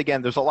 it's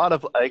again, there's a lot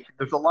of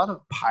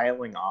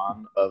piling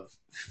on of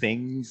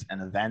things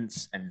and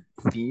events and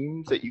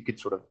themes that you could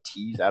sort of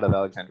tease out of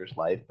Alexander's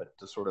life, but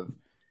to sort of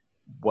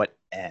what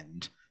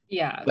end?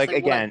 Yeah,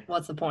 again,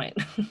 what's the point?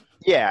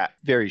 Yeah,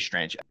 very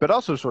strange. But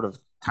also sort of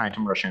tying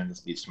to Russian, and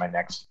this leads to my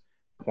next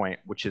point,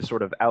 which is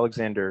sort of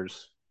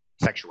Alexander's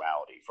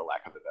sexuality, for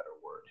lack of a better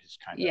word, his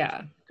kind of.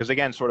 Yeah. Because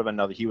again, sort of at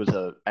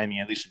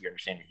least if you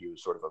understand it, he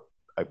was sort of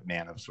a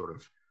man of sort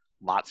of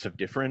lots of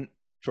different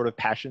sort of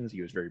passions.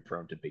 He was very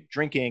prone to big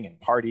drinking and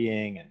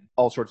partying and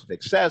all sorts of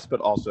excess,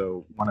 but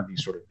also one of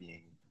these sort of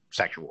being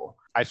sexual.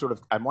 I sort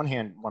of, on one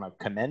hand, want to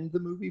commend the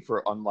movie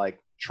for, unlike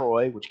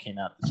Troy, which came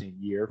out the same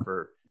year,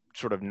 for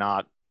sort of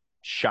not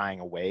shying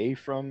away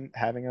from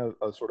having a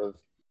sort of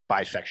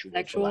bisexual.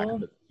 Sexual?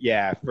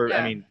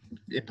 I mean,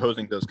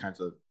 imposing those kinds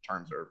of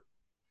terms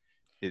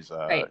is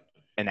right.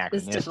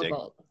 anachronistic. It's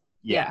difficult.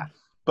 Yeah.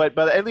 But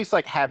at least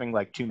having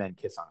two men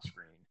kiss on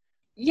screen.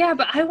 Yeah,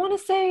 but I want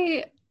to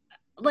say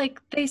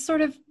they sort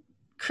of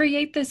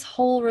create this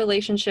whole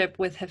relationship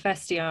with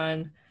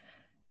Hephaestion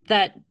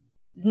that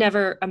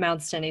never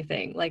amounts to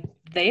anything.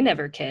 They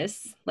never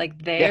kiss.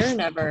 They're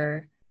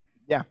never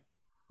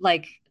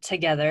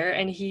together,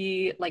 and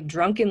he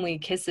drunkenly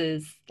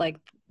kisses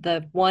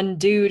the one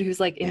dude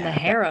who's in the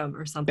harem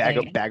or something.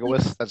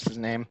 Bagawis, that's his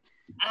name.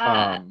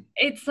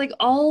 It's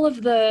all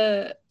of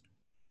the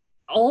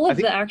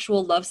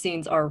actual love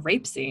scenes are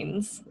rape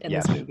scenes in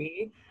this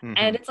movie.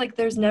 And it's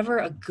there's never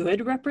a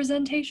good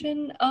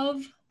representation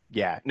of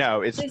Yeah,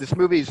 no, it's this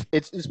movie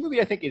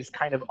I think is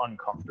kind of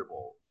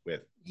uncomfortable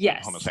with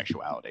Yes,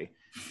 homosexuality.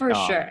 for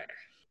sure.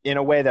 In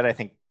a way that I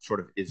think sort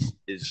of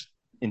is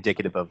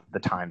indicative of the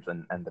times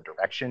and the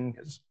direction.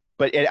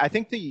 But I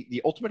think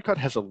the Ultimate Cut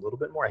has a little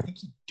bit more. I think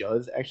he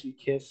does actually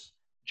kiss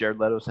Jared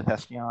Leto's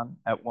Hephaestion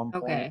at one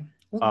point. Okay,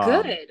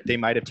 well, good. They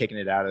might have taken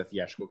it out of the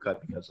theatrical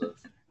cut because of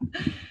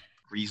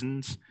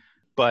reasons.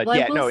 But Well,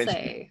 yeah, I will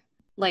say,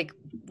 like,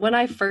 when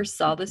I first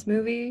saw this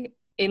movie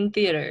in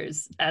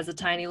theaters as a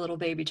tiny little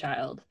baby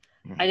child,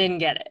 I didn't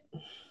get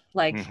it.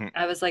 Like,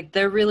 I was like,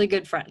 they're really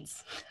good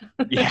friends.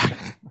 Yeah.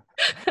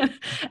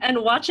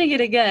 And watching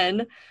it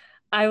again,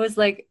 I was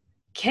like,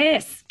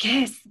 kiss,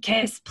 kiss,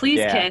 kiss, please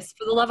kiss,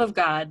 for the love of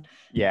God.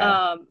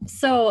 Yeah.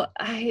 So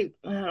I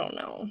don't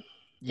know.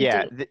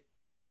 Yeah.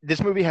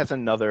 This movie has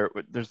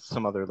there's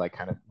some other like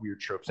kind of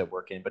weird tropes that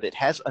work in, but it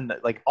has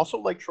like also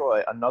like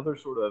Troy, another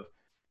sort of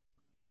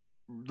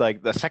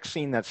like the sex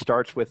scene that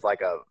starts with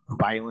like a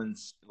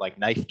violence, like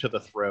knife to the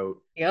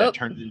throat that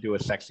turns into a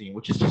sex scene,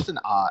 which is just an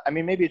odd. I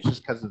mean, maybe it's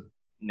just because of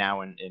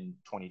now in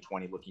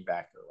 2020 looking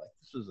back, they're like,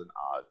 this is an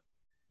odd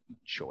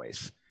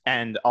choice.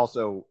 And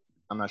also,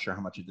 I'm not sure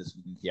how much of this is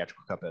in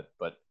theatrical cut,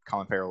 but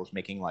Colin Farrell is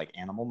making like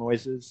animal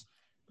noises.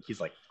 He's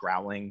like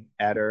growling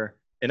at her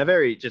in a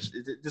very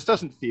this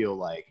doesn't feel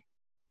like,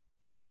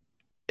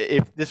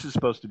 if this is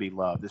supposed to be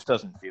love, this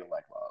doesn't feel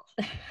like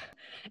love.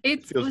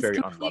 It feels was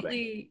very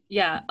completely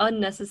unloving.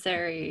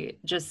 Unnecessary,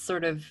 just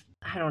sort of,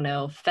 I don't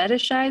know,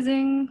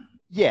 fetishizing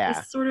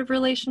this sort of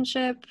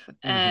relationship,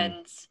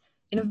 and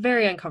in a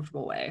very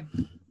uncomfortable way.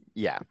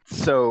 Yeah.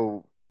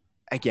 So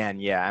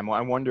again, I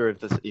wonder if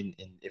this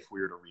if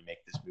we were to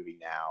remake this movie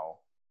now.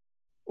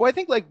 Well, I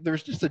think like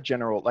there's just a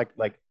general like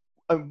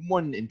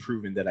one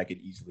improvement that I could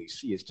easily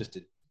see is just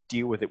to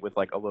deal with it with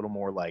like a little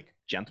more like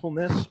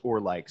gentleness or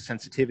like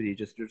sensitivity,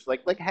 just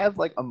like have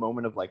like a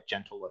moment of like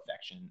gentle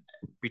affection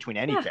between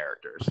any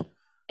characters.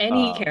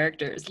 Any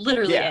characters,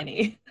 literally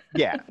any.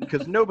 Yeah,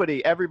 because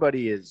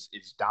everybody is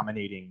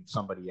dominating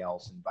somebody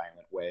else in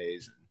violent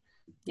ways, and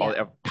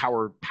all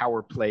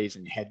power plays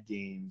and head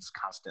games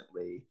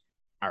constantly.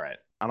 All right,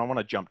 I don't want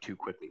to jump too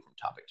quickly from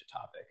topic to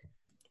topic.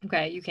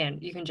 Okay, you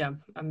can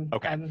jump. I'm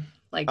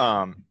like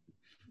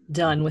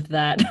done with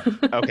that.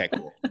 Okay,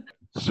 cool.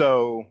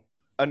 So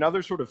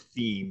another sort of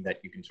theme that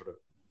you can sort of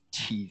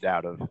tease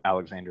out of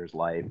Alexander's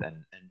life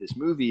and this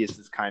movie is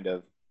this kind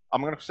of,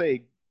 I'm going to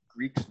say,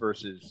 Greeks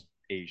versus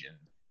Asian,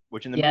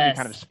 which in the movie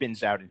kind of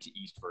spins out into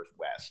East versus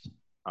West,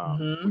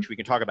 which we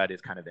can talk about is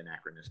kind of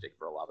anachronistic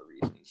for a lot of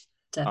reasons.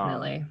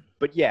 Definitely.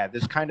 But yeah,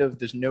 this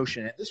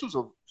notion, this was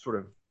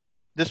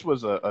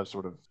a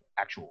sort of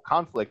actual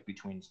conflict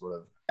between sort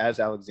of, as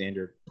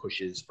Alexander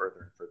pushes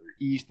further and further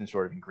east and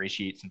sort of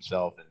ingratiates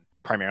himself, and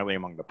primarily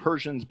among the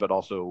Persians, but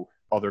also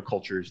other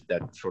cultures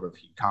that sort of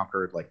he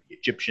conquered, like the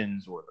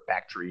Egyptians or the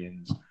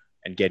Bactrians,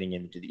 and getting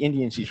into the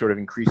Indians, he sort of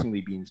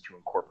increasingly begins to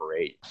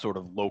incorporate sort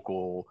of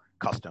local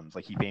customs.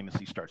 Like he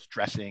famously starts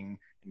dressing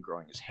and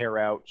growing his hair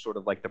out, sort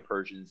of like the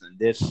Persians, and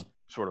this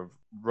sort of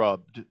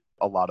rubbed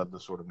a lot of the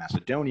sort of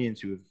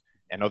Macedonians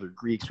and other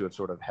Greeks who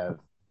have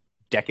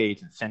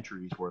decades and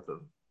centuries worth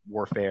of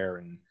warfare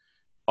and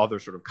other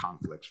sort of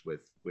conflicts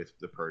with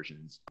the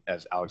Persians,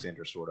 as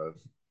Alexander sort of,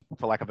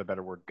 for lack of a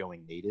better word,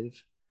 going native.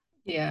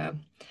 Yeah,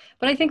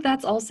 but I think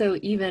that's also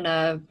even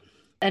a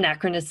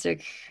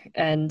anachronistic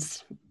and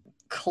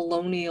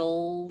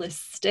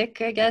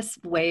colonialistic, I guess,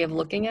 way of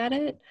looking at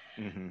it.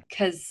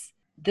 Because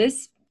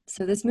this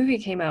movie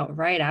came out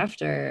right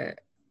after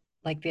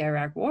like the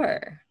Iraq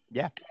War.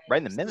 Yeah,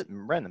 right in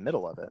the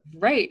middle of it.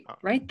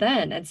 Right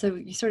then. And so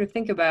you sort of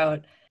think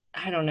about,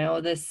 I don't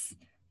know, this,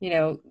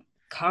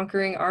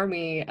 conquering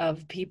army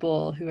of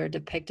people who are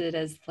depicted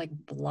as like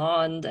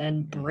blonde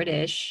and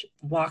British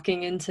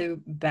walking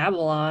into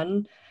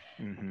Babylon.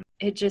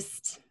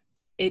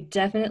 It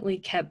definitely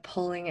kept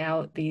pulling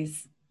out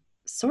these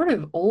sort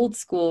of old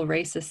school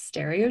racist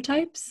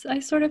stereotypes, I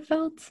sort of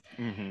felt.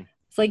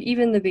 It's like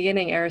even in the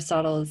beginning,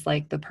 Aristotle is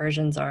like the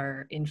Persians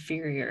are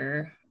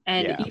inferior.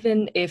 And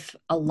even if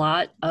a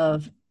lot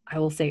of, I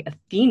will say,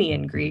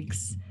 Athenian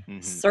Greeks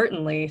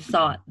certainly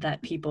thought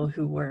that people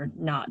who were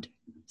not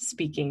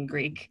speaking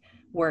Greek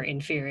were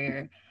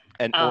inferior.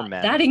 And or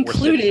men. That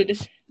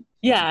included,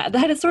 that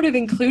has sort of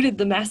included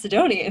the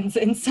Macedonians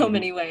in so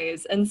many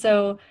ways. And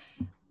so,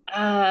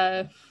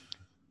 I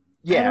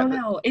don't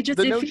know. It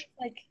feels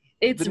like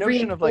it's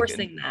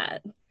reinforcing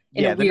that.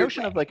 Yeah, the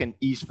notion of like an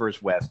East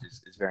versus West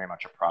is very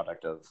much a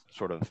product of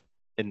sort of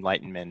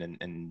Enlightenment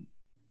and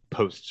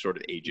post sort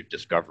of Age of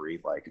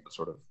Discovery, like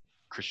sort of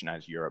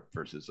Christianized Europe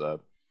versus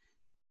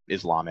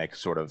Islamic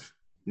sort of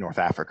North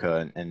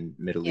Africa and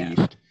Middle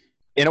East,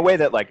 in a way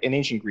that like an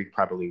ancient Greek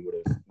probably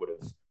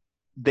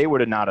would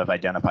have not have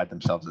identified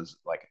themselves as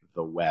like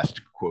the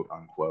West, quote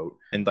unquote,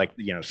 and like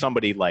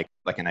somebody like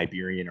an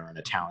Iberian or an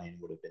Italian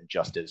would have been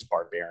just as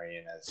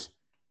barbarian as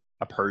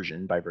a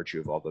Persian by virtue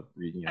of all the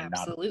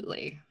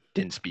absolutely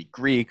didn't speak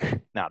Greek,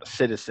 not a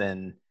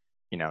citizen,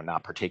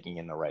 not partaking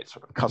in the right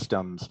sort of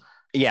customs.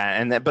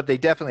 Yeah, but they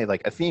definitely,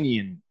 like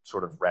Athenian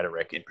sort of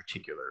rhetoric in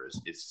particular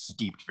is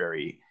steeped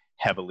very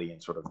heavily in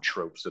sort of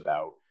tropes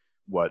about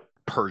what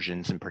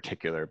Persians in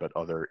particular, but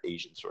other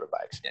Asians sort of by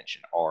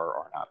extension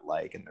are not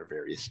like, and their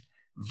various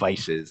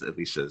vices, at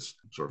least as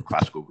sort of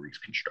classical Greeks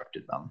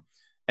constructed them.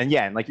 And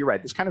yeah, and like you're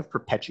right, this kind of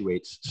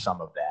perpetuates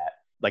some of that,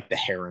 like the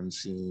harem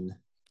scene.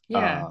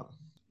 Yeah.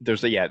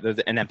 There's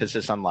an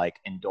emphasis on like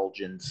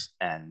indulgence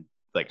and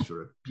like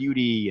sort of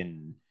beauty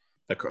and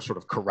the sort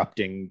of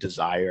corrupting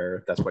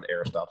desire. That's what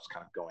Aristotle's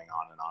kind of going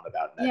on and on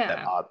about in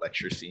that odd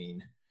lecture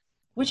scene.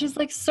 Which is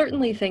like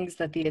certainly things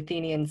that the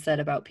Athenians said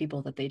about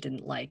people that they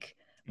didn't like.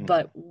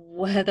 But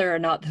whether or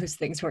not those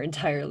things were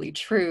entirely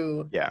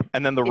true. Yeah.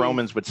 And then the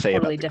Romans would say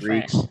totally about the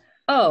different. Greeks.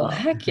 Oh,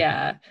 heck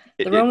yeah.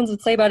 The Romans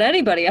would say about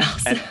anybody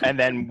else. and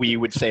then we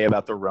would say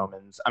about the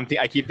Romans.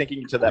 I keep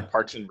thinking to that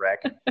Parks and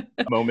Rec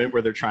moment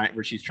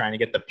where she's trying to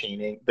get the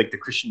painting, like the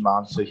Christian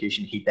Moms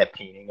Association hate that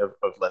painting of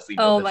Leslie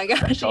Knope. Oh my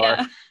gosh,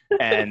 yeah.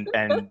 And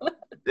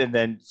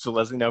then so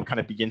Leslie Knope kind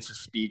of begins a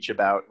speech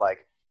about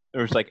like,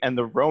 there's like, and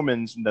the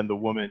Romans, and then the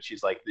woman, she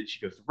goes,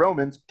 the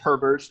Romans,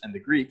 perverts, and the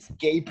Greeks,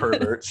 gay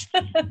perverts.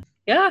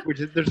 Yeah. Which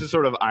is, there's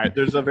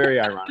a very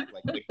ironic,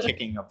 like the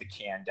kicking of the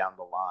can down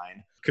the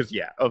line. Because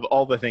yeah, of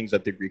all the things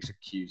that the Greeks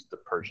accused the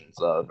Persians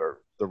of, or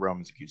the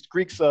Romans accused the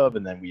Greeks of,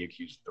 and then we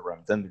accused the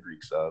Romans and the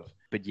Greeks of.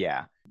 But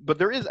yeah, but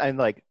there is, and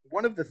like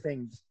one of the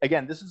things,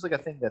 again, this is like a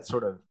thing that's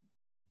sort of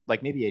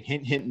like maybe a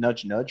hint,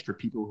 nudge, nudge for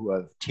people who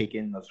have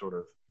taken the sort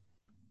of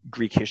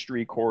Greek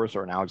history course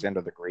or an Alexander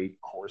the Great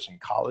course in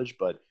college,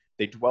 but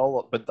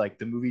like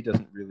the movie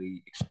doesn't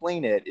really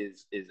explain it,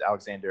 is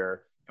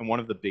Alexander, and one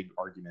of the big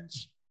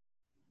arguments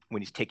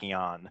when he's taking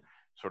on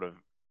sort of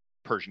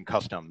Persian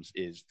customs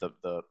is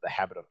the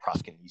habit of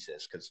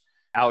proskynesis, because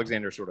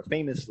Alexander sort of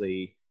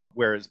famously,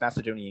 whereas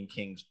Macedonian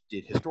kings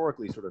did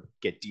historically sort of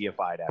get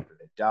deified after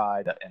they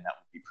died, and that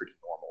would be pretty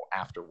normal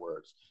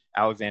afterwards,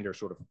 Alexander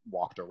sort of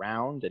walked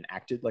around and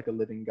acted like a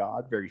living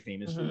god very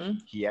famously. Mm-hmm.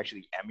 He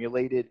actually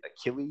emulated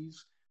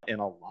Achilles in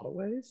a lot of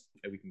ways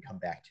that we can come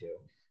back to.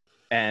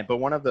 But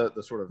one of the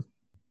sort of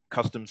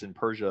customs in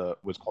Persia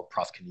was called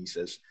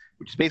proskynesis,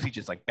 which is basically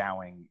just like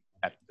bowing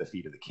at the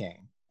feet of the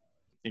king.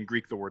 In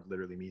Greek, the word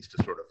literally means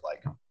to sort of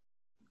like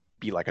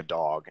be like a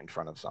dog in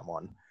front of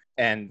someone.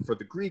 And for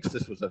the Greeks,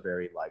 this was a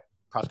very like,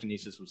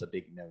 proskynesis was a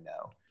big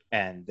no-no.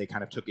 And they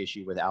kind of took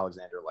issue with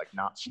Alexander like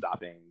not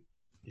stopping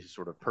his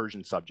sort of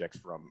Persian subjects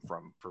for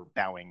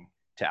bowing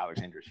to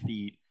Alexander's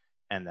feet.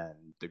 And then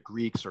the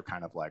Greeks are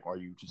kind of like, are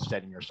you just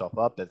setting yourself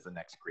up as the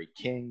next great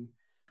king?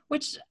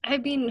 Which, I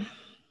mean,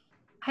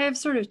 I have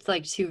sort of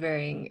like two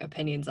varying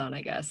opinions on,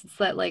 I guess. It's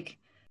that like,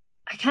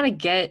 I kind of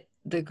get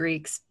the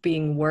Greeks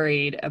being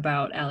worried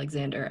about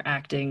Alexander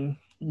acting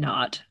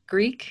not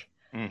Greek.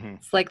 Mm-hmm.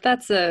 It's like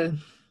that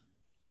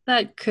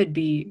could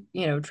be,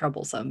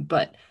 troublesome,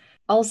 but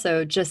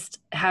also just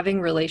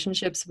having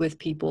relationships with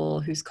people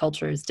whose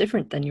culture is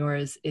different than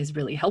yours is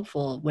really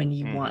helpful when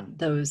you want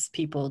those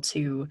people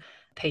to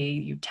pay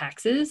you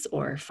taxes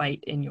or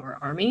fight in your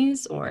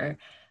armies or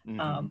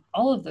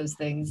all of those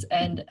things.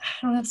 And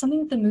I don't know, something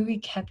that the movie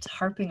kept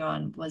harping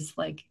on was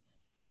like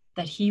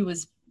that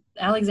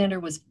Alexander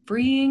was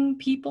freeing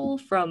people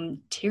from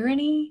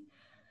tyranny.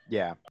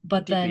 Yeah,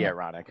 but deeply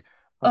ironic.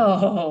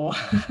 But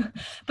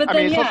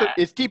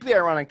it's deeply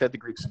ironic that the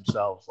Greeks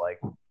themselves like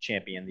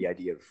champion the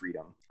idea of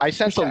freedom. I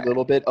sense a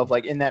little bit of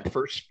like in that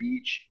first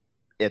speech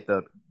at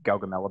the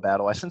Gaugamela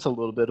battle, I sense a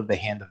little bit of the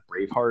hand of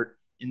Braveheart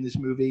in this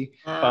movie,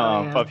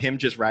 of him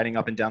just riding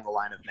up and down the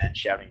line of men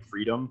shouting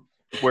freedom.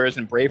 Whereas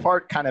in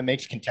Braveheart kind of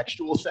makes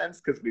contextual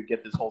sense because we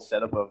get this whole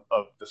setup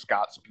of the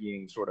Scots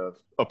being sort of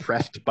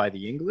oppressed by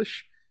the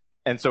English.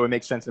 And so it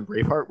makes sense in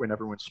Braveheart when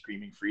everyone's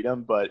screaming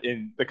freedom. But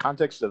in the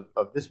context of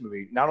this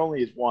movie, not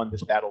only is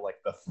this battle like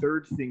the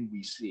third thing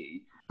we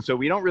see. So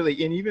we don't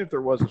really, and even if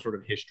there was a sort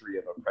of history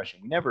of oppression,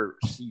 we never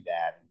see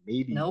that.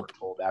 Maybe we're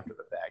told after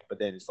the fact. But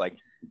then it's like,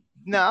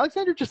 no,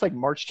 Alexander just like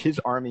marched his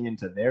army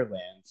into their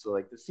land. So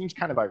like this seems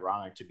kind of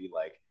ironic to be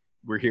like,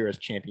 we're here as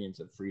champions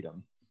of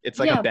freedom. It's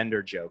like a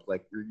Bender joke.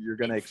 Like you're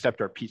going to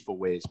accept our peaceful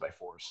ways by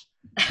force.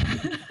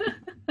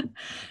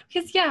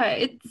 Because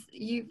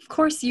of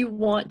course you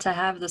want to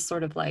have this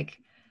sort of like,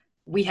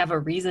 we have a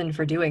reason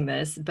for doing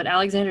this, but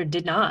Alexander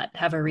did not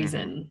have a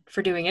reason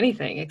for doing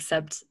anything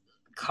except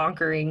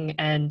conquering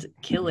and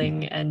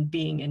killing and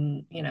being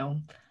in,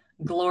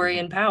 glory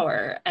and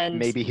power. And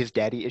maybe his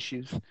daddy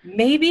issues,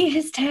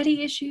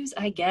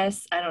 I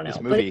guess. I don't know.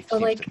 This movie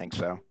seems to think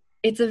so.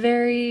 It's a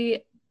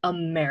very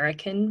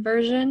American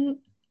version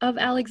of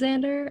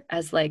Alexander,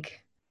 as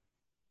like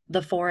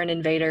the foreign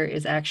invader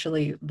is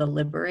actually the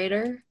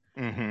liberator.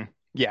 Mm-hmm.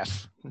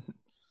 Yes.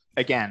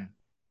 Again,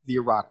 the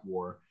Iraq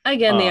War.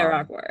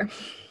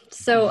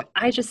 So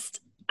I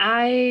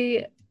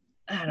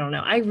don't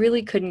know. I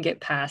really couldn't get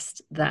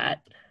past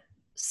that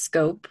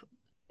scope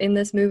in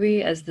this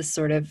movie as this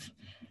sort of,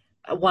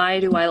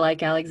 why do I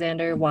like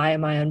Alexander? Why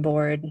am I on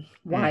board?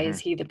 Why is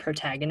he the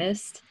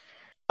protagonist?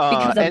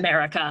 Because And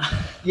America.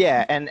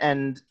 yeah,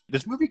 and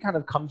this movie kind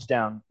of comes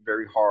down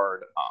very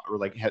hard, or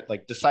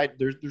like decide.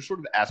 There's sort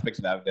of aspects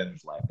of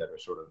Alexander's life that are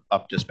sort of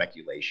up to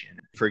speculation.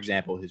 For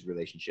example, his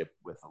relationship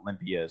with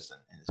Olympias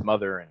and his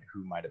mother, and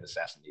who might have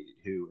assassinated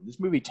who. And this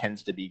movie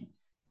tends to be,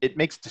 it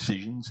makes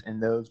decisions in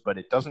those, but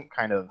it doesn't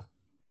kind of.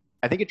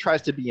 I think it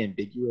tries to be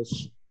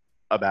ambiguous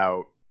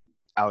about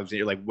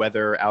Alexander, like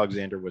whether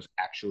Alexander was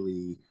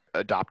actually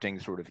adopting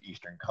sort of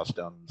Eastern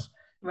customs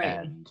Right.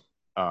 and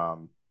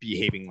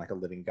behaving like a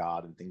living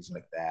god and things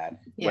like that.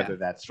 Yeah. Whether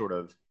that's sort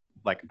of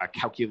like a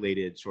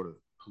calculated sort of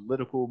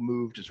political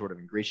move to sort of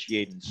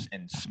ingratiate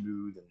and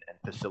smooth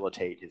and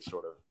facilitate his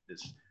sort of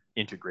this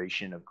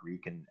integration of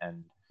Greek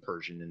and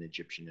Persian and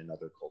Egyptian and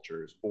other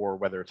cultures, or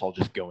whether it's all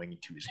just going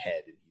into his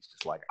head and he's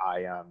just like,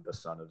 I am the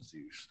son of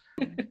Zeus.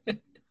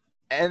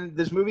 And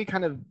this movie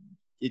kind of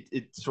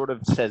it sort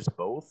of says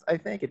both. I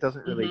think it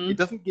doesn't really it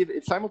doesn't give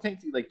it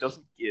simultaneously like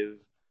doesn't give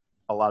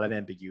a lot of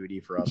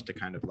ambiguity for us to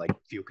kind of like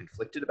feel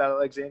conflicted about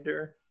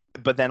Alexander,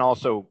 but then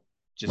also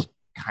just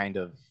kind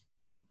of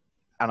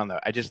I don't know.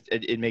 I just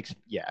it makes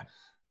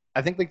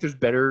I think like there's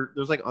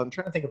like I'm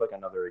trying to think of like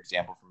another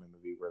example from a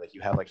movie where like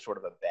you have like sort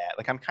of a bad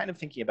like I'm kind of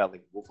thinking about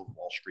like Wolf of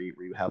Wall Street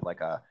where you have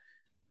like a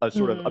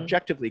sort of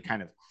objectively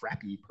kind of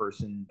crappy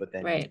person, but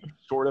then you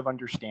sort of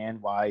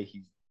understand why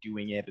he's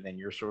doing it, but then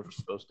you're sort of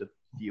supposed to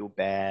feel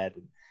bad.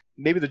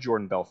 Maybe the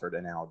Jordan Belfort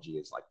analogy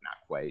is like not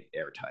quite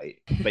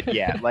airtight, but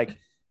yeah, like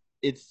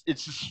it's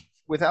just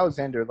with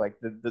Alexander, like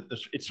the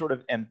it's sort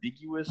of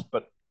ambiguous,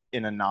 but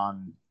in a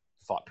non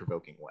thought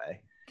provoking way.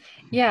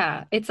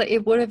 Yeah, it's like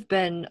it would have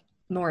been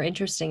more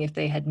interesting if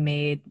they had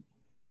made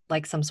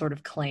like some sort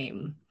of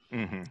claim,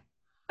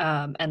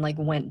 and like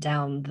went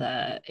down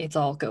the it's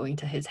all going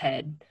to his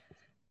head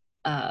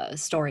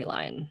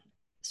storyline.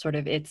 Sort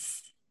of,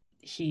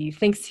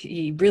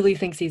 he really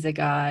thinks he's a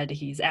god.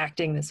 He's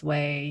acting this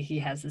way. He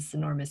has this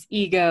enormous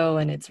ego,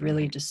 and it's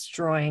really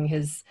destroying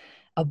his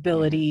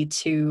ability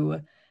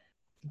to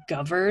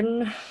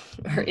govern,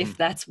 or if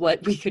that's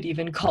what we could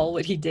even call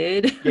what he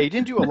did. Yeah, he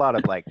didn't do a lot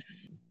of like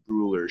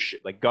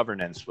rulership, like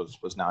governance was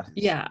not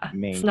his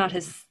main. It's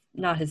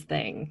not his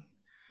thing.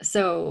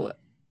 So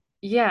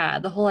yeah,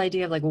 the whole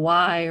idea of like,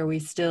 why are we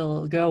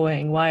still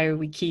going? Why are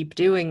we keep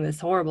doing this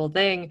horrible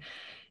thing?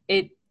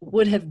 It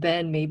would have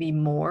been maybe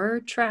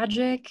more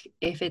tragic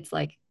if it's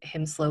like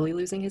him slowly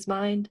losing his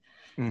mind.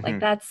 Like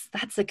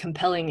that's a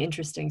compelling,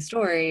 interesting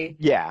story.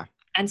 Yeah.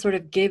 And sort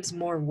of gives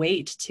more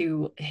weight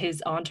to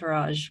his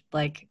entourage,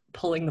 like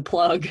pulling the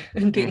plug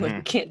and being like,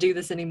 we can't do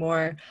this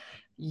anymore.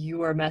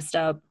 You are messed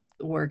up.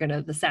 We're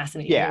gonna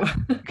assassinate you.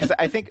 Because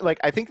I think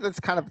that's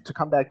kind of to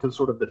come back to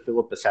sort of the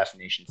Philip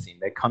assassination scene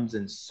that comes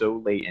in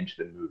so late into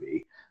the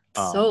movie.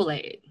 So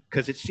late.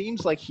 Because it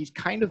seems like he's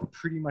kind of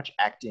pretty much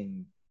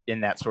acting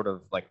in that sort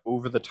of like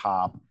over the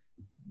top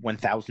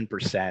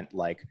 1000%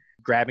 like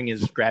grabbing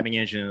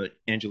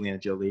Angelina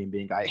Jolie and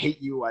being I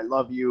hate you, I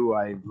love you,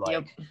 I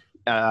like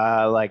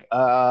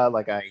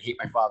like I hate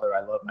my father,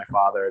 I love my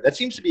father. That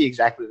seems to be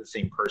exactly the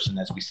same person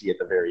as we see at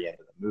the very end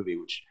of the movie,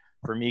 which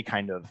for me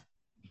kind of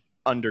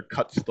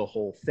undercuts the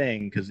whole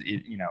thing because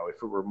if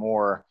it were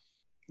more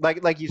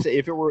like you say,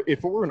 if it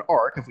were an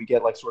arc, if we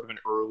get like sort of an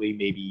early,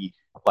 maybe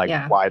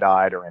like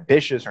wide-eyed or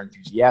ambitious or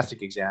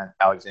enthusiastic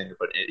Alexander,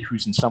 but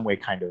who's in some way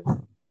kind of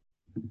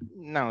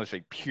not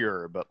necessarily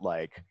pure, but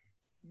like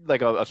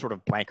a sort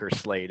of blanker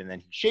slate, and then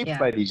he's shaped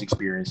by these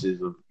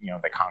experiences of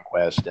the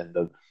conquest and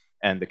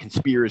the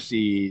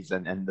conspiracies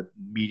and the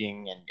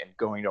meeting and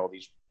going to all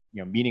these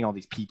meeting all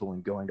these people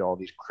and going to all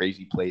these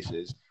crazy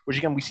places, which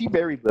again we see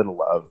very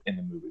little of in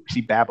the movie. We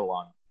see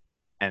Babylon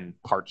and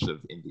parts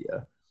of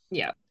India.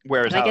 Yeah.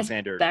 Whereas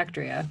Alexander,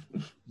 Bactria.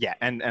 Yeah,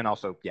 and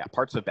also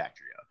parts of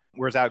Bactria.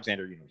 Whereas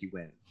Alexander, he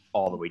went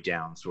all the way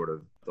down sort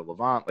of the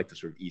Levant, like the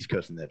sort of east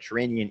coast and the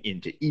Mediterranean,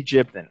 into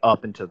Egypt, then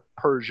up into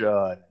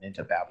Persia, and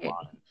into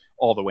Babylon,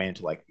 all the way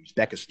into like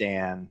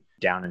Uzbekistan,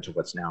 down into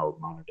what's now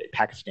modern day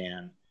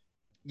Pakistan.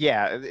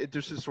 Yeah,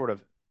 there's this sort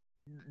of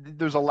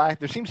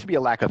there seems to be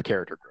a lack of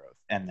character growth,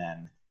 and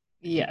then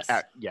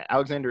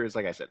Alexander is,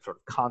 like I said, sort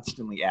of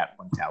constantly at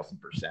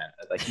 1000%.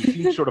 Like he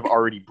seems sort of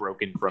already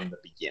broken from the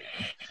beginning.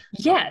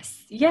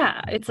 Yes,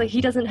 it's like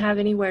he doesn't have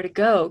anywhere to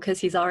go because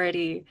he's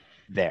already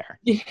there.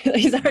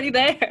 He's already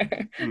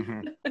there.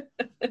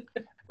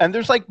 And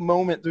there's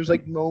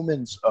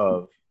moments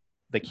of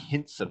like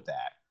hints of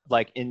that,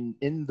 like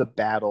in the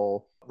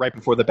battle, right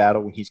before the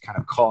battle, when he's kind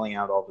of calling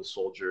out all the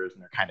soldiers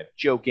and they're kind of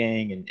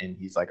joking, and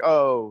he's like,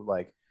 oh,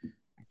 like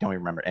I don't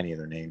even remember any of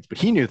their names, but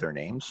he knew their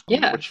names,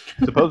 which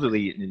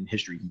supposedly in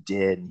history he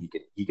did, and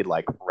he could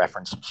like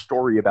reference some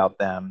story about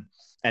them.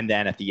 And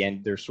then at the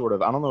end, there's sort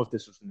of, I don't know if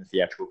this was in the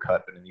theatrical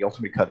cut, but in the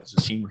ultimate cut, there's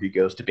a scene where he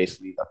goes to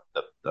basically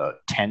the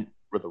tent,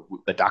 or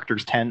the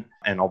doctor's tent,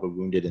 and all the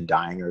wounded and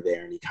dying are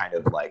there, and he kind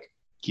of like,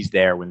 he's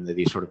there when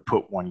they sort of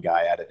put one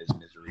guy out of his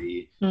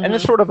misery. And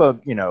it's sort of a,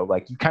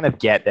 like you kind of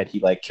get that he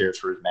like cares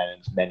for his men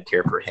and his men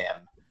care for him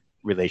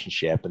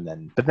relationship,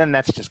 but then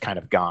that's just kind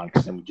of gone,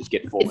 because then we just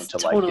get full into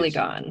like totally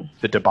gone,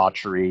 the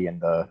debauchery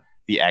and the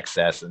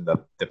excess and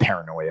the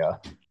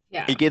paranoia.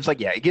 Yeah. It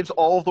gives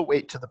all the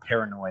weight to the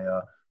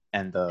paranoia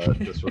and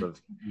the sort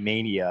of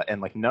mania,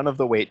 and like none of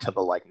the weight to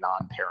the like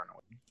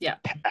non-paranoid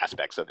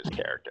aspects of his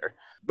character.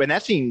 But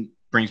that scene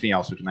brings me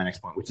also to my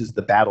next point, which is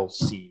the battle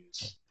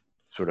scenes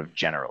sort of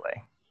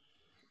generally.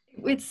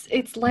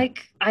 It's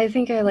like, I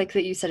think I like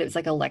that you said it's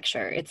like a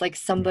lecture. It's like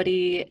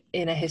somebody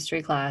in a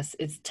history class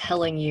is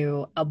telling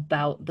you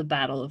about the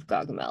Battle of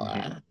Gaugamela.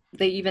 Mm-hmm.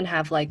 They even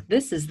have like,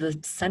 this is the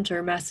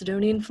center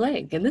Macedonian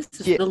flank and this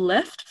is Yeah. the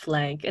left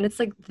flank, and it's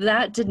like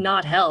that did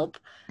not help.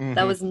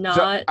 That was So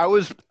not.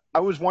 I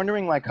was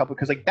wondering like how,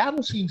 because like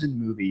battle scenes in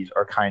movies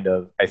are kind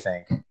of, I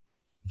think,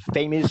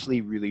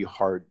 famously really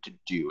hard to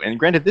do. And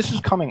granted, this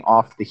is coming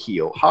hot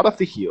off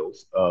the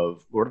heels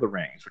of Lord of the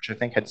Rings, which I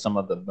think had some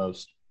of the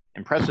most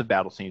impressive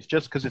battle scenes,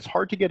 just because it's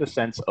hard to get a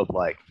sense of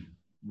like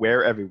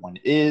where everyone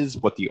is,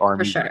 what the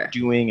armies are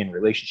doing in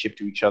relationship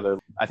to each other.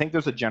 I think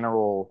there's a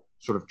general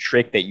sort of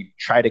trick that you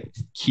try to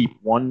keep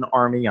one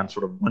army on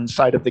sort of one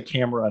side of the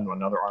camera and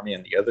another army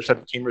on the other side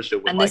of the camera. So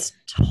when, and this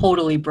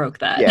totally broke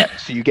that. Yeah,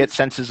 so you get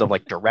senses of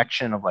like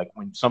direction of like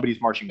when somebody's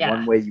marching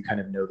one way, you kind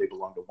of know they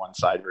belong to one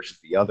side versus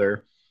the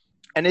other.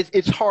 And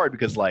it's hard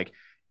because like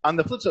on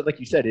the flip side, like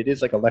you said, it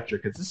is like a lecture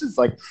because this is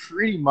like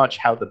pretty much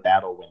how the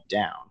battle went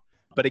down.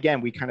 But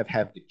again, we kind of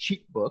have the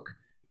cheat book,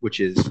 which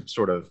is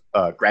sort of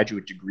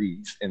graduate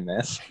degrees in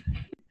this,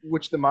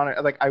 which the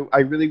monitor, like I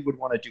really would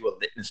want to do a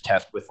litmus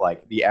test with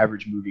like the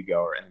average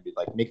moviegoer and be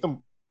like, make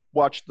them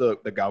watch the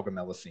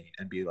Gaugamela scene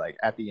and be like,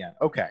 at the end,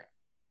 okay,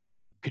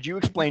 could you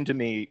explain to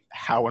me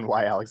how and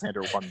why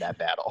Alexander won that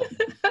battle?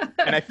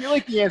 And I feel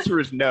like the answer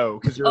is no,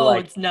 because you're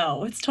like, it's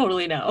no, it's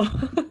totally no.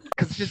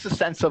 Because it's just a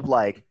sense of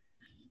like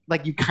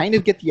you kind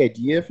of get the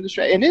idea for the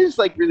strategy, and it is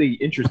like really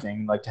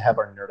interesting, like to have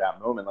our nerd out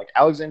moment. Like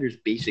Alexander's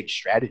basic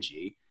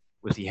strategy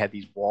was he had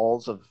these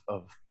walls of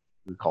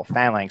we call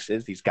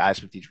phalanxes, these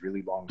guys with these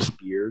really long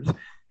spears,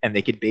 and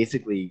they could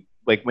basically,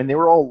 like when they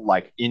were all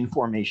like in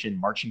formation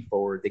marching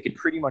forward, they could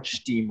pretty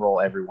much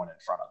steamroll everyone in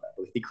front of them.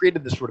 But he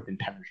created this sort of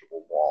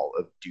impenetrable wall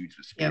of dudes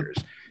with spears.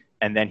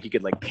 And then he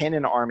could like pin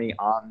an army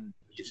on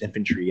his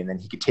infantry, and then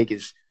he could take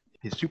his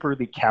super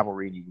elite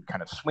cavalry and he would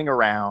kind of swing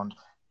around.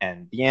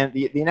 And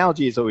the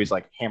analogy is always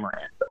like hammer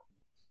anvil.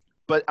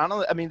 But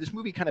I mean, this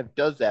movie kind of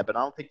does that, but I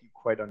don't think you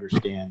quite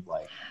understand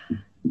like.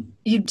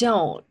 You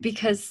don't,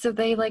 because so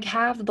they like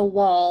have the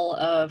wall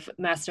of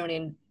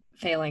Macedonian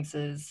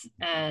phalanxes,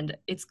 and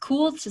it's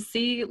cool to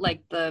see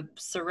like the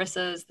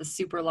sarissas, the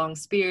super long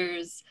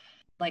spears,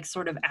 like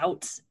sort of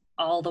out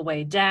all the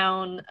way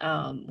down,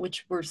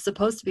 which were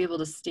supposed to be able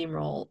to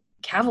steamroll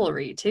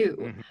cavalry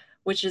too,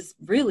 which is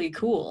really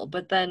cool.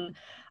 But then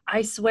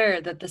I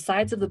swear that the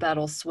sides of the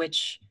battle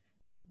switch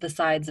the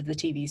sides of the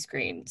TV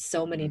screen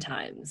so many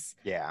times.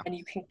 Yeah. And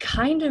you can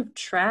kind of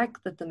track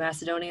that the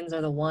Macedonians are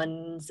the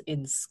ones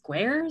in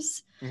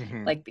squares,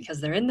 like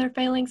because they're in their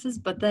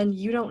phalanxes, but then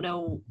you don't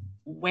know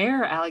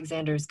where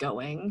Alexander's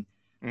going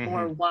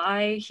or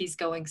why he's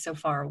going so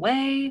far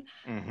away,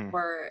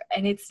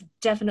 and it's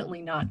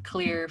definitely not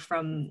clear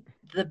from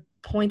the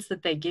points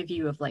that they give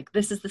you of like,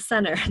 this is the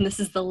center and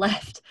this is the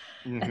left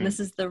and this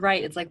is the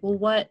right. It's like, well,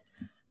 what?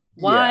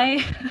 Why?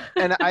 Yeah.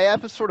 And I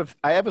have a sort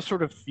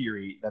of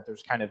theory that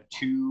there's kind of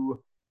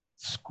two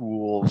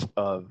schools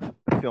of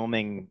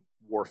filming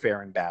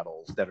warfare and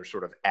battles that are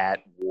sort of at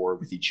war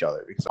with each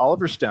other. Because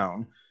Oliver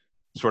Stone,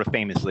 sort of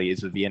famously,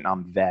 is a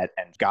Vietnam vet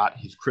and got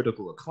his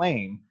critical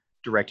acclaim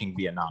directing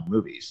Vietnam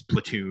movies,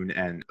 Platoon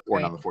and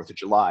Born on the 4th of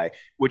July,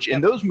 which in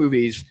those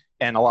movies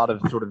and a lot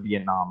of sort of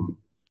Vietnam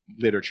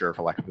literature,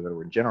 for lack of a better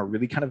word, in general,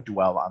 really kind of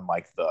dwell on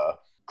like the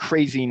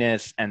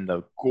craziness and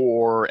the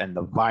gore and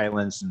the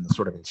violence and the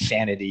sort of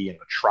insanity and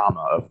the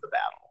trauma of the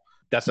battle.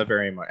 That's a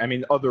very much, I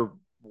mean, other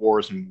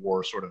wars and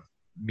war sort of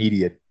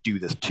media do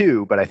this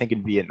too, but I think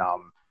in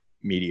Vietnam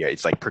media,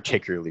 it's like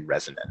particularly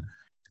resonant.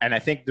 And I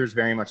think there's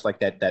very much like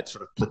that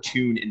sort of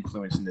Platoon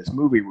influence in this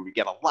movie where we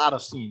get a lot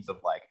of scenes of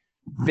like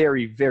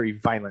very, very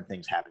violent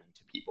things happening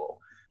to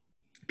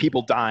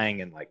people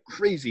dying and like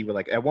crazy. But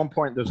like at one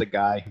point there's a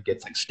guy who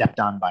gets like stepped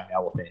on by an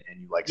elephant,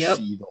 and you like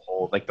see the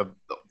whole like the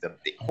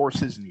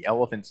horses and the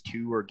elephants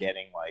too are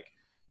getting like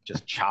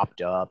just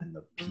chopped up, and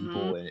the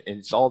people and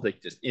it's all like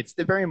just it's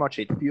very much,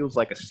 it feels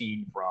like a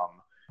scene from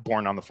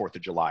Born on the 4th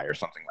of July or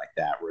something like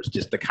that, where it's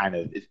just the kind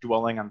of, it's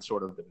dwelling on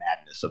sort of the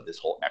madness of this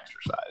whole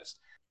exercise.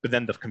 But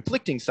then the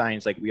conflicting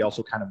signs, like we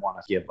also kind of want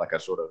to give like a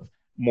sort of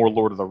more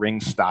Lord of the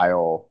Rings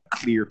style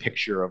clear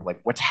picture of like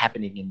what's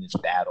happening in this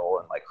battle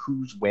and like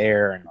who's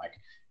where and like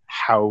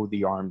how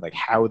the arm, like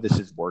how this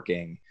is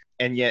working.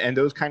 And yet, and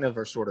those kind of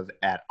are sort of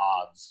at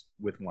odds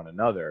with one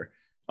another.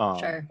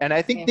 And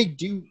I think they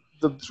do,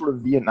 the sort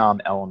of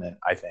Vietnam element,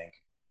 I think,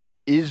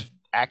 is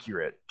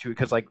accurate too,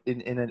 because like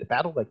in a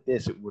battle like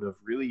this, it would have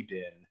really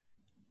been,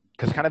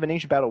 because kind of an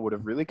ancient battle would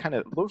have really kind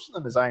of, most of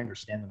them as I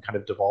understand them, kind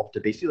of devolved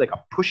to basically like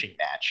a pushing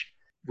match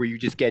where you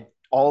just get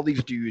all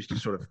these dudes to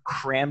sort of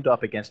crammed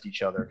up against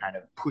each other, kind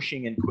of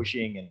pushing and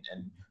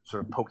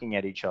sort of poking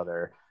at each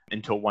other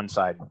until one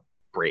side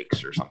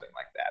breaks or something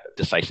like that, a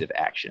decisive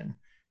action,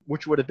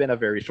 which would have been a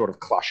very sort of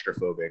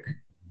claustrophobic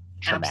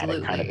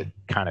traumatic Absolutely.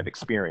 kind of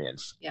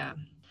experience. Yeah.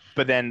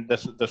 But then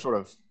the sort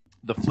of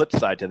the flip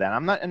side to that,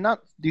 I'm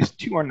not these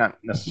two are not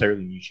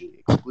necessarily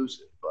mutually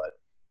exclusive, but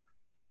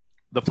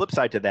the flip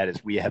side to that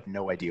is we have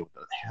no idea what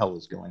the hell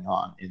is going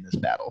on in this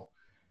battle.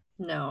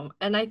 No.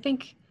 And I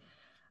think,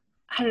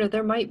 I don't know,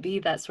 there might be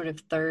that sort of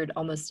third,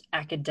 almost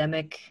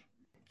academic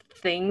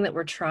thing that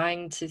we're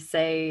trying to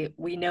say.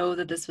 We know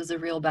that this was a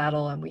real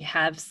battle and we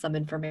have some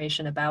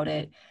information about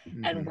it,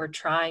 and we're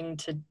trying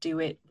to do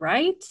it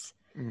right,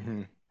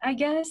 I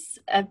guess,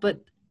 but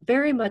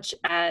very much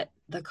at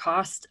the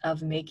cost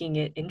of making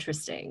it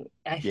interesting.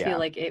 I feel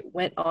like it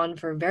went on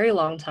for a very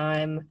long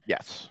time.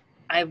 Yes.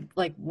 I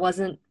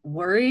wasn't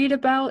worried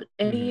about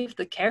any of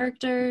the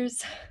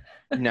characters.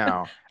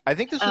 No, I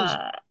think this is.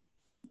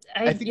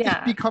 I think this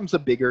becomes a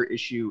bigger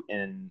issue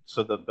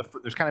so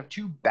there's kind of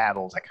two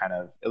battles that kind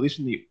of, at least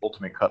in the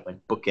Ultimate Cut, like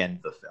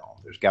bookend the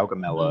film. There's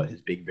Gaugamela, his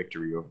big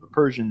victory over the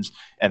Persians,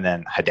 and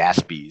then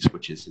Hydaspes,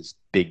 which is his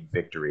big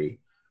victory,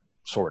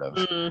 sort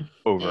of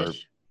over.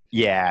 Ish.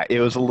 Yeah, it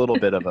was a little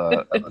bit of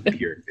a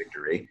Pyrrhic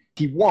victory.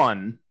 He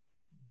won,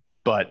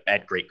 but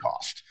at great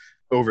cost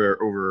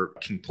over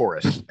King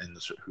Porus,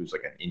 who's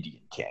like an Indian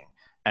king.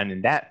 And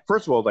in that,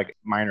 first of all, like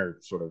minor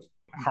sort of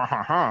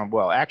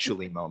well,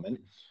 actually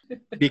moment,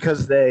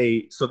 because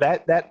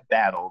that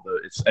battle,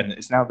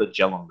 it's now the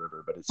Jhelum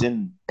River, but it's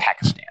in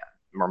Pakistan,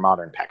 more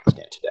modern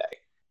Pakistan today,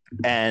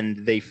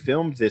 and they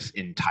filmed this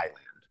in Thailand.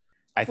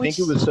 I think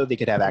it was so they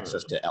could have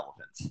access to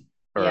elephants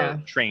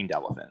or trained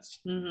elephants.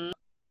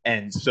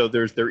 And so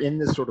they're in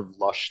this sort of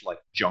lush like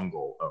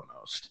jungle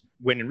almost,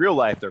 when in real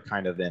life they're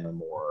kind of in a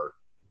more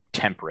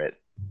temperate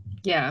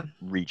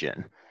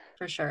region.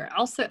 For sure.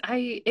 Also,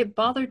 it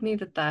bothered me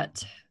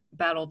that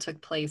battle took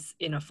place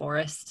in a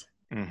forest,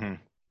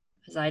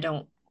 because I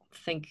don't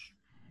think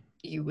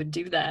you would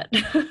do that.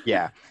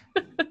 Yeah.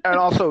 And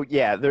also,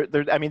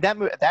 I mean,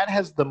 that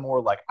has the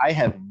more like, I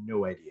have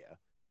no idea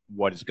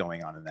what is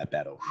going on in that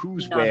battle,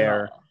 who's Not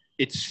where.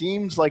 It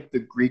seems like the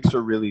Greeks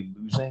are really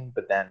losing,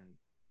 but then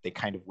they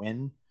kind of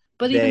win.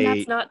 But even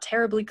that's not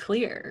terribly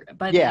clear.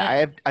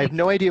 I have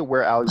no idea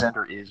where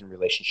Alexander is in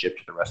relationship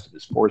to the rest of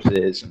his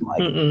forces and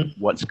like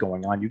what's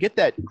going on. You get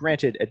that,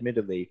 granted,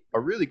 admittedly, a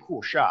really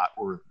cool shot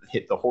where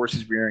the horse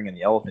is rearing and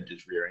the elephant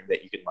is rearing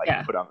that you can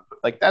like put on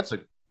like that's a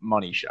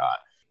money shot.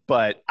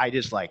 But I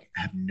just like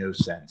have no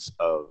sense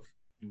of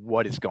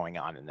what is going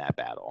on in that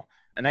battle.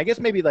 And I guess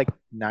maybe like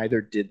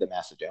neither did the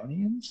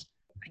Macedonians.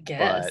 I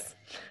guess.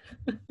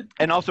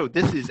 And also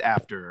this is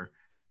after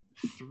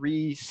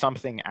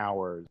 3-something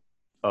hours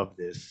of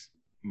this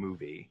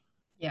movie.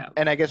 Yeah.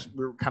 And I guess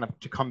we're kind of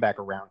to come back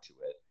around to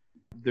it.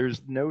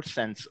 There's no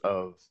sense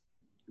of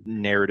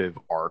narrative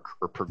arc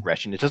or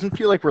progression. It doesn't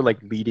feel like we're like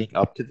leading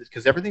up to this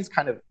because everything's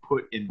kind of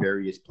put in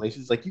various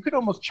places. Like you could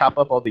almost chop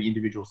up all the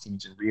individual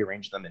scenes and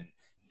rearrange them in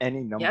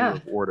any number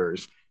of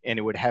orders, and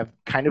it would have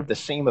kind of the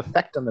same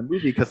effect on the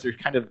movie because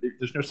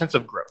there's no sense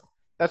of growth.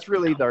 That's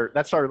really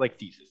that's our like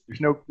thesis.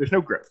 There's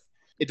no growth.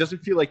 It doesn't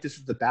feel like this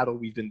is the battle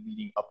we've been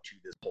leading up to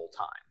this whole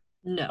time.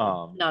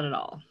 No, not at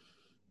all.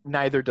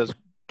 Neither does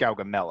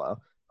Gaugamela.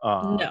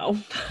 No.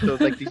 So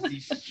like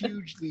these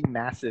hugely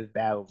massive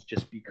battles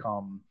just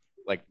become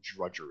like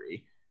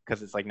drudgery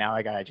because it's like now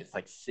I gotta just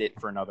like sit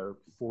for another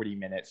 40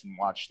 minutes and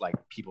watch like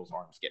people's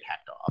arms get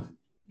hacked off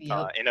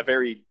in a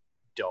very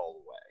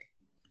dull way.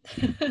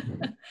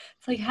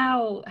 It's like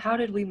how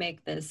did we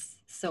make this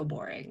so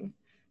boring?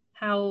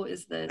 How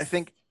is this? I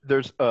think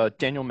there's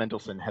Daniel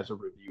Mendelsohn has a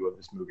review of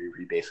this movie where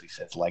he basically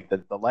says like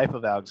the life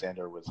of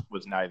Alexander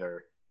was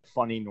neither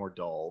funny nor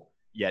dull,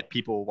 yet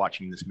people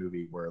watching this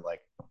movie were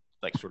like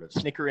sort of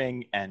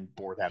snickering and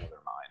bored out of their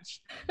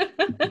minds.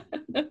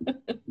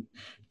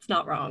 It's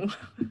not wrong.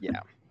 Yeah.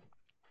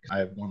 I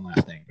have one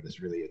last thing, but it's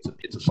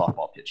a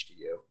softball pitch to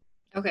you.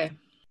 Okay.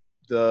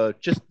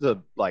 Just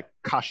the like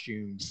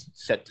costumes,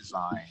 set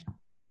design,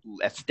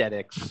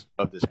 aesthetics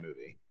of this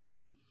movie.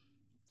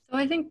 So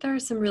I think there are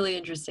some really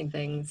interesting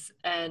things,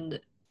 and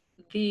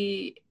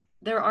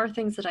there are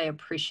things that I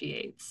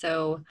appreciate.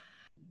 So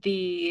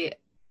the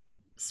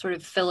sort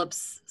of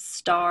Philip's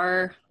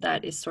star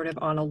that is sort of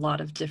on a lot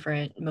of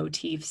different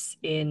motifs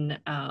in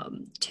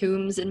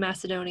tombs in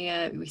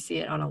Macedonia. We see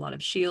it on a lot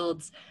of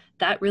shields.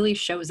 That really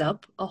shows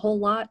up a whole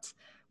lot,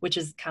 which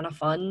is kind of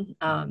fun.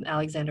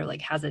 Alexander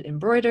like has it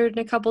embroidered in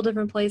a couple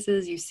different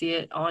places. You see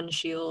it on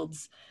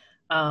shields.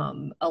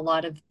 A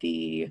lot of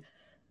the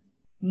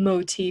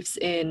motifs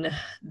in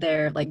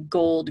their like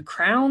gold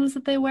crowns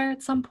that they wear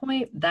at some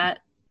point, that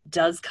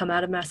does come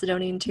out of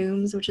Macedonian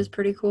tombs, which is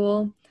pretty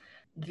cool.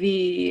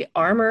 The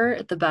armor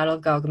at the Battle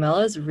of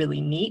Gaugamela is really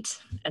neat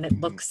and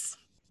it looks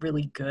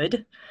really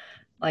good.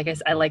 Like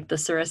I like the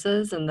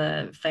sarissas and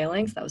the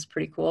phalanx. That was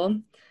pretty cool.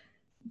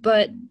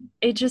 But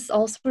it just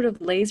all sort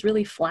of lays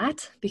really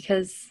flat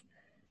because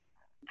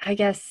I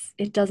guess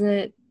it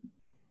doesn't,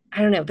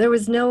 I don't know. There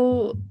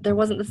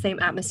wasn't the same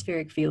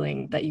atmospheric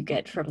feeling that you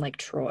get from like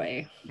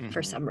Troy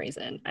for some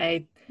reason.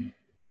 I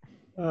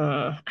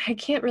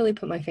can't really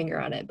put my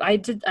finger on it.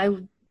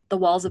 The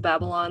walls of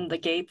Babylon, the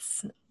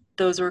gates,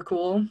 those were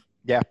cool.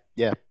 Yeah.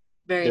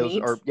 Very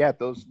neat.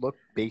 Those look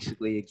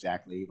basically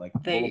exactly like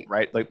They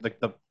right, like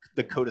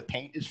the coat of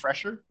paint is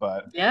fresher,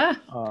 but yeah.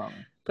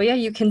 But yeah,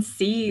 you can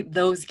see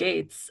those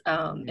gates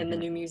in the Mhm.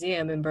 new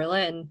museum in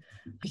Berlin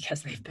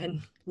because they've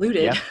been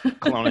looted. Yeah,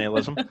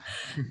 colonialism.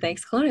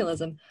 Thanks,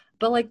 colonialism.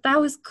 But like that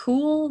was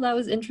cool, that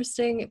was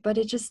interesting, but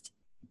it just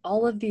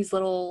all of these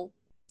little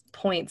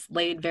points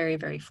laid very,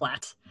 very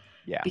flat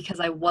Yeah. because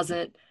I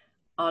wasn't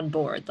on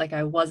board. Like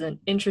I wasn't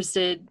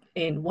interested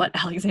in what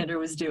Alexander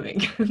was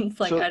doing. It's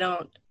like So I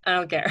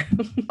don't care.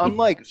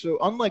 unlike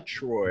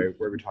Troy,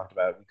 where we talked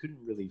about, we couldn't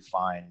really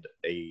find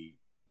a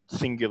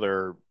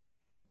singular,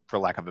 for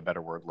lack of a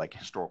better word, like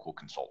historical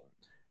consultant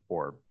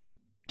or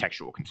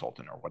textual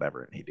consultant or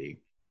whatever it may be.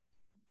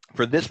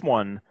 For this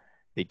one,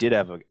 they did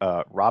have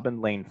a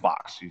Robin Lane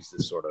Fox, who's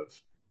this sort of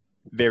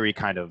very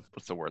kind of,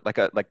 what's the word,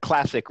 like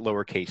classic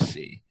lowercase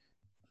c,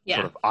 Yeah,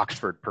 sort of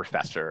Oxford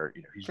professor.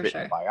 He's for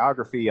written sure. a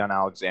biography on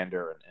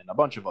Alexander and a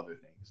bunch of other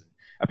things. And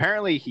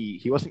apparently,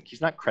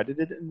 he's not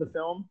credited in the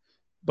film,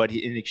 but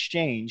in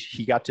exchange,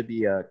 he got to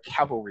be a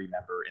cavalry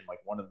member in like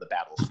one of the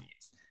battle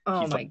scenes.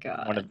 Oh He's my like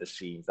god. one of the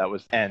scenes that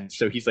was, and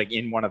so he's like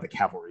in one of the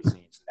cavalry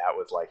scenes. And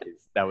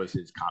that was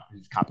his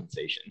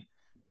compensation.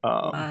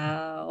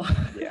 Wow.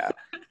 Yeah.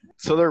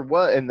 So there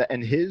was,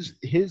 and his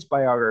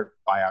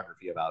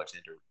biography of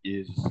Alexander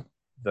is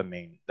the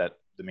main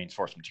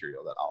source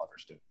material that Oliver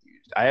Stone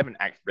used. I haven't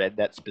read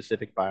that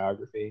specific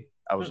biography.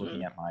 I was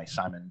looking at my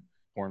Simon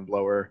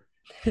Hornblower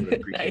sort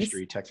of Greek Nice.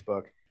 history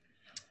textbook,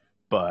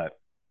 but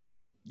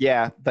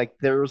yeah, like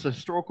there was a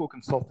historical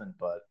consultant,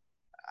 but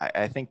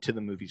I think to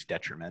the movie's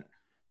detriment.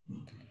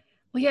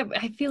 Well, yeah,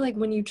 I feel like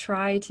when you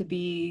try to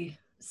be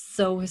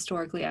so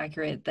historically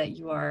accurate that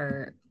you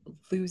are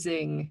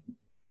losing,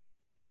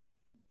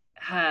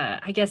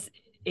 I guess,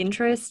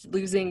 interest,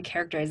 losing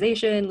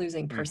characterization,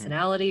 losing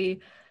personality.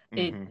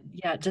 It,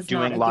 yeah, just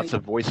doing not lots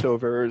of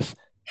voiceovers,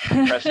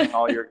 compressing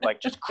all your, like,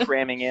 just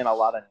cramming in a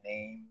lot of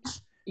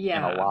names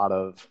and a lot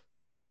of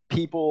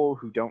people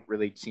who don't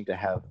really seem to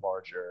have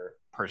larger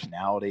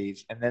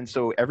personalities. And then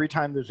so every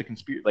time there's a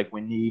conspiracy, like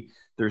when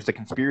there's the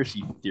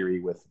conspiracy theory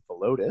with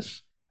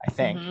Velotis, I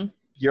think,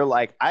 you're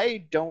like,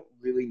 I don't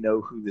really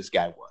know who this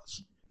guy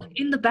was.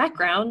 In the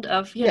background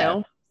of, you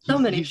know, so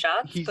many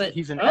shots, but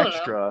he's an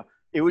extra. Know.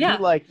 It would be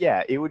like,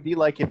 it would be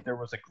like if there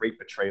was a great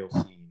betrayal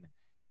scene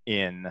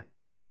in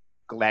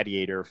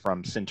Gladiator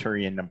from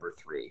Centurion number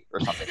 3 or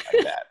something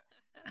like that.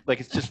 Like,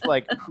 it's just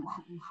like,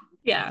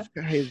 yeah,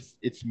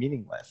 it's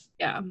meaningless.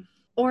 Yeah.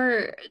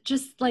 Or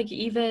just like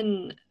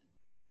even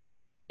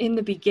in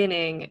the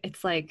beginning,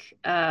 it's like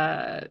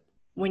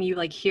when you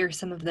like hear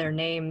some of their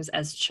names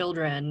as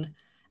children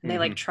and they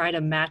like try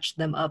to match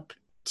them up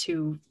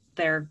to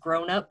their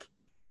grown-up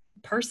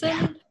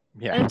person.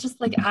 Yeah. And it's just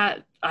like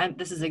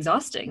this is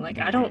exhausting. Like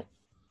I'm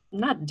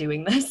not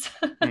doing this.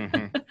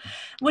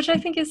 Which I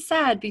think is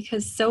sad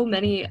because so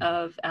many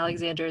of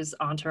Alexander's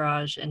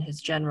entourage and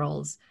his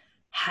generals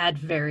had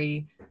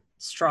very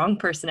strong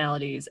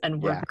personalities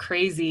and were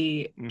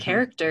crazy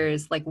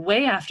characters, like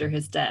way after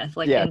his death.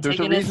 Like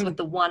Antigonus with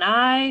the one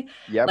eye,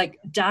 like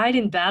died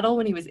in battle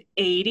when he was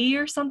 80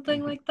 or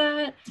something like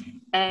that.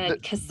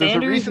 And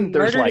Cassander, who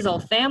murdered his whole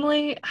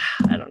family.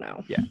 I don't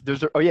know.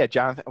 Yeah.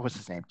 Jonathan. What's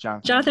his name?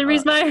 Jonathan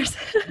Rhys-Meyers.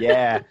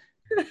 Yeah.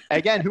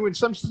 Again, who in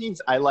some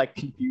scenes I like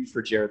confused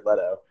for Jared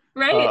Leto.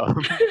 Right.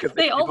 Because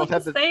they all both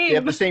have the same. They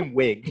have the same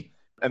wig,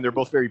 and they're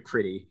both very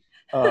pretty.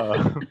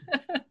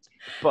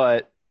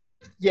 But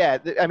yeah,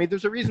 I mean,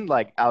 there's a reason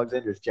like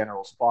Alexander's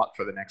generals fought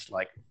for the next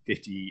like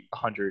 50,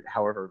 100,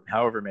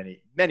 however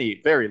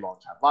many, very long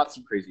time. Lots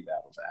of crazy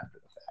battles after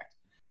the fact.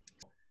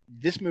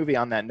 This movie,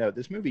 on that note,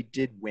 this movie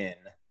did win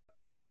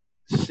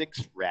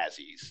 6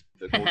 Razzies,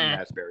 the Golden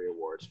Raspberry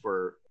Awards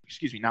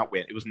not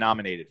win. It was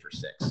nominated for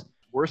 6.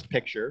 Worst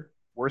Picture,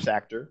 Worst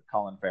Actor,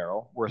 Colin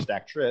Farrell, Worst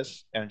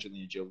Actress,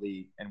 Angelina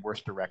Jolie, and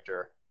Worst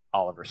Director,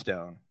 Oliver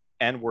Stone,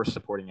 and Worst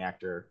Supporting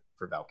Actor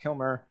for Val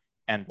Kilmer,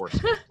 and Worst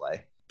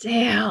Screenplay.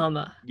 Damn.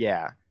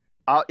 Yeah.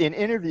 In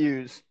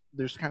interviews,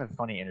 there's kind of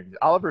funny interviews.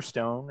 Oliver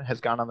Stone has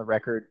gone on the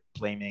record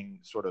blaming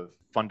sort of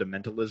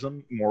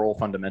moral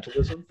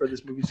fundamentalism for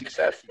this movie's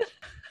success.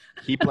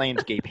 He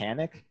blames gay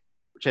panic,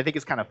 which I think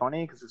is kind of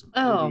funny because this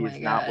movie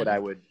is not what I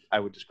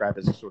would describe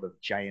as a sort of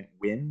giant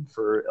win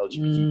for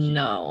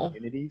LGBT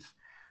communities.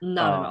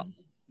 Not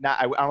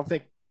at all.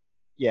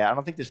 I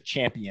don't think this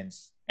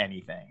champions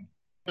anything.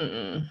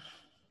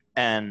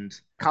 And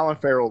Colin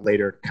Farrell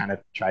later kind of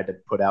tried to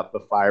put out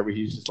the fire where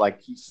he's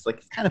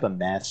kind of a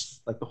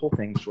mess. Like the whole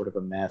thing's sort of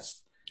a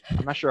mess.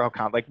 I'm not sure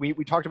how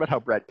we talked about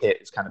how Brad Pitt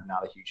is kind of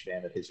not a huge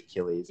fan of his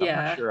Achilles. I'm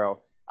not sure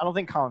I don't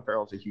think Colin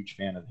Farrell's a huge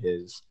fan of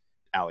his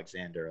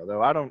Alexander,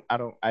 although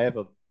I have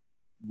a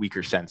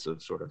weaker sense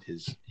of sort of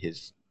his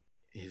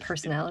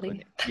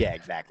personality. Yeah,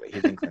 exactly.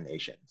 His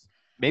inclinations.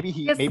 Maybe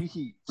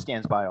he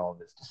stands by all of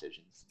his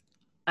decisions.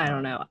 I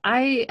don't know.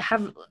 I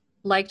have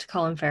liked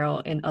Colin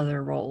Farrell in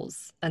other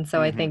roles, and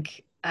so I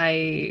think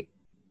I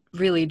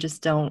really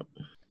just don't.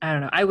 I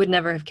don't know. I would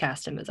never have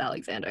cast him as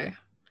Alexander.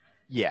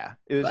 Yeah,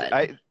 it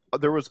was.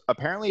 There was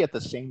apparently at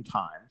the same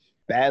time,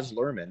 Baz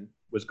Luhrmann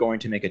was going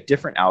to make a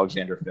different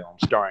Alexander film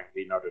starring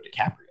Leonardo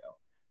DiCaprio.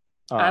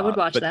 I would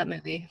watch that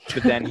movie.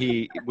 But then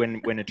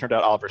when it turned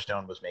out Oliver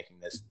Stone was making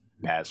this,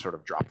 Paz sort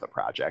of dropped the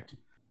project.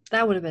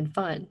 That would have been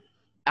fun.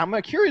 I'm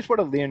curious what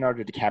a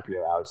Leonardo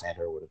DiCaprio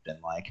Alexander would have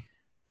been like.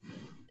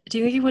 Do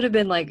you think he would have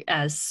been like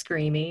as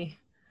screamy,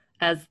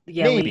 as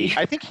yelly? Maybe.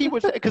 I think he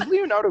was, because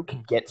Leonardo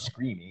can get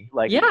screamy.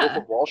 Like, in Wolf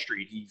of Wall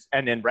Street,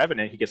 and in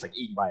Revenant, he gets like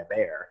eaten by a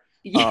bear.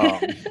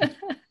 Yeah.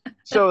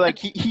 So like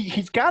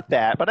he's got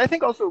that, but I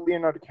think also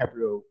Leonardo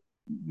DiCaprio,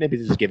 maybe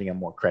this is giving him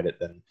more credit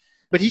than,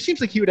 but he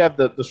seems like he would have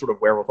the sort of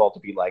wherewithal to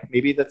be like,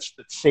 maybe let's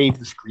save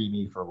the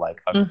screamy for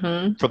like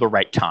for the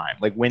right time,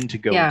 like when to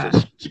go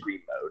into scream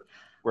mode.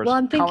 Whereas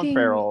I'm thinking, Colin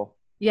Farrell,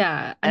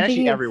 and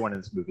actually everyone in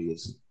this movie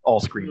is all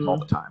screams all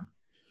the time.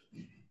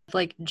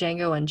 Like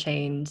Django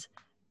Unchained,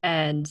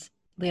 and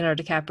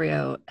Leonardo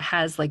DiCaprio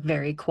has like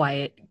very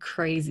quiet,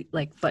 crazy,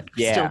 like but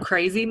still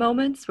crazy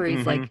moments where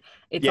he's like,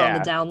 it's on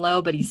the down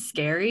low, but he's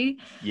scary.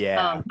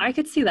 Yeah, I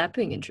could see that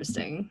being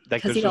interesting.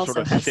 Like there's a sort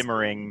of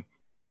simmering,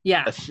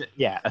 a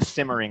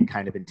simmering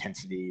kind of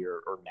intensity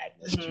or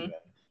madness to him.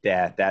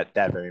 Yeah, that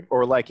very,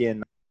 or like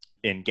in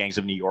Gangs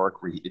of New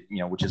York, where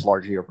which is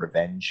largely a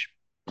revenge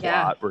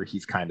plot, where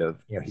he's kind of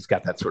he's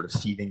got that sort of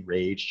seething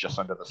rage just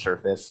under the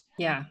surface.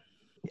 Yeah.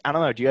 I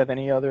don't know. Do you have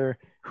any other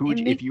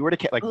if you were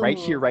to like right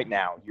here, right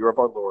now, Year of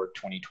Our Lord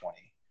 2020,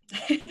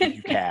 who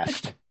you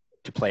cast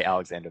to play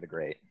Alexander the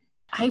Great?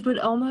 I would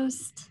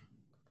almost.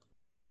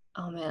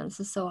 Oh man, this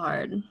is so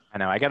hard. I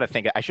know. I got to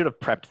think. I should have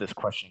prepped this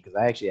question because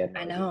I actually had no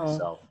idea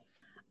myself.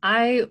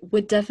 I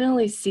would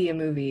definitely see a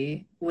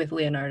movie with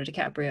Leonardo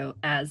DiCaprio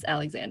as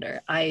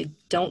Alexander. I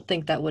don't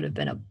think that would have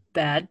been a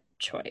bad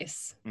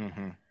choice.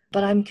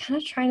 But I'm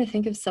kind of trying to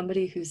think of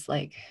somebody who's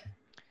like.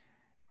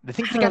 The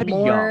things they got to be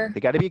young. They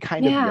got to be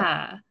kind of young.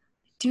 Yeah,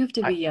 do have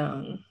to be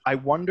young. I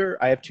wonder.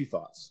 I have two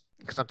thoughts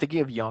because I'm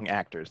thinking of young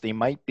actors. They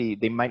might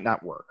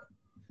not work.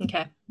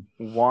 Okay.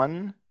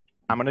 One,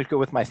 I'm gonna go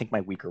with my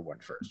weaker one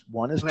first.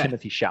 One is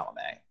Timothée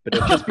Chalamet, but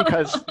it's just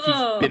because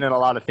he's been in a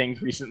lot of things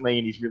recently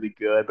and he's really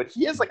good. But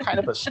he has like kind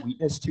of a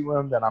sweetness to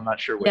him that I'm not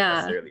sure would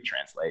necessarily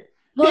translate.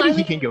 Well, maybe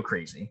he can go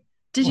crazy.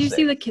 Did you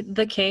see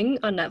the King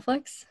on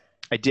Netflix?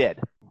 I did.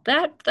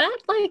 That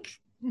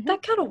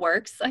that kind of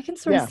works. I can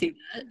sort of see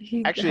that.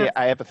 Actually,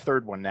 I have a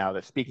third one now.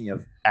 That speaking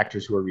of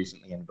actors who are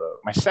recently in vogue,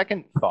 my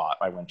second thought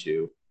I went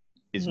to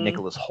is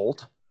Nicholas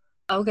Hoult.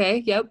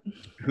 Okay. Yep.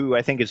 Who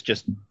I think is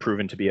just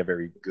proven to be a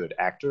very good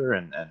actor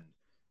and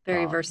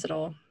very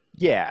versatile.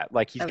 Yeah,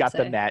 like he's got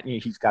the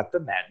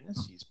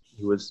madness.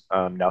 He was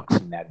Nux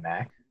in Mad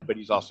Max, but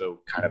he's also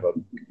kind of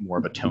more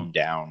of a toned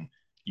down,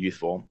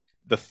 youthful.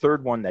 The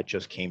third one that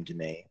just came to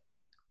me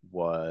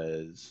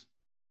was,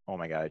 oh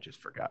my god, I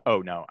just forgot. Oh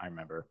no, I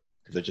remember.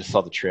 Because I just saw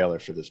the trailer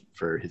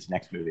for his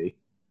next movie.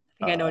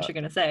 I think I know what you're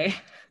going to say.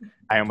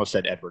 I almost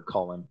said Edward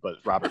Cullen, but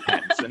Robert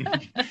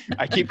Pattinson.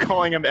 I keep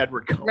calling him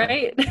Edward Cullen.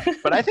 Right?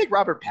 But I think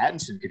Robert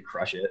Pattinson could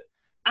crush it.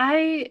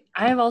 I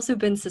have also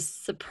been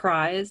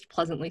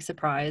pleasantly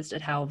surprised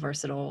at how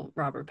versatile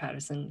Robert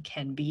Pattinson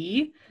can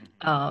be.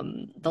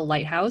 The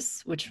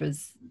Lighthouse, which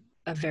was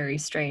a very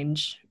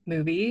strange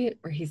movie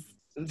where he's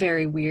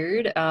very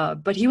weird.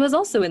 But he was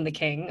also in The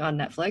King on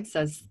Netflix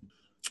as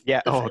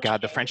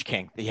the French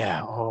King.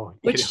 Yeah.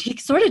 Which he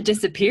sort of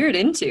disappeared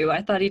into.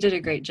 I thought he did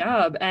a great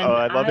job. And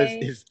I love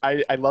his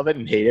I love it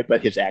and hate it,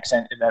 but his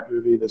accent in that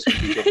movie,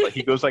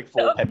 he goes like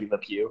full Pepe Le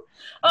Pew.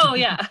 Oh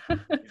yeah.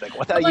 He's like,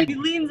 what the hell? He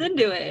leans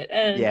into it.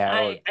 And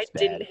I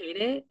didn't hate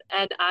it.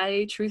 And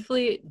I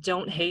truthfully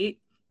don't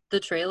hate the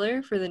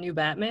trailer for the new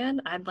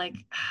Batman. I'm like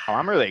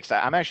I'm really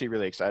excited. I'm actually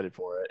really excited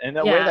for it. In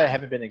a way that I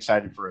haven't been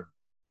excited for a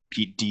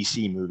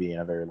DC movie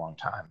in a very long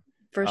time.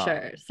 For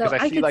sure. So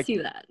I could see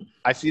that.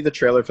 I see the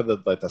trailer for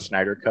the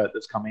Snyder cut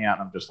that's coming out,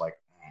 and I'm just like,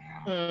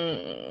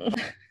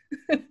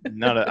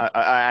 no,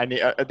 I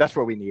need. That's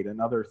what we need.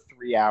 Another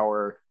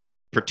 3-hour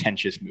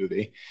pretentious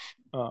movie.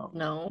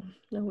 No,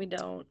 we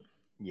don't.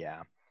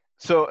 Yeah.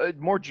 So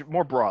more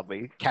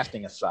broadly,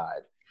 casting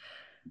aside,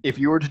 if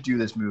you were to do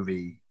this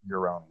movie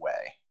your own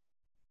way,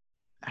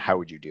 how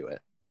would you do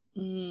it?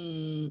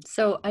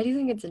 So I do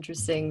think it's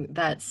interesting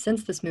that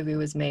since this movie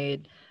was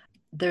made,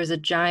 there's a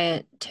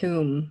giant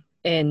tomb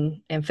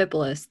in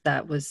Amphipolis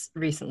that was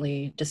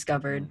recently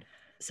discovered.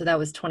 So that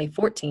was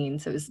 2014.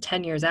 So it was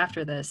 10 years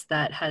after this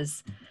that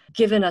has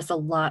given us a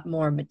lot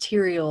more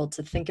material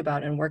to think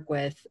about and work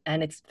with.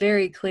 And it's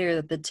very clear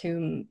that the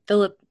tomb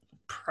of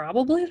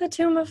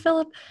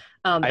Philip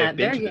at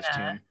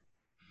Vergina,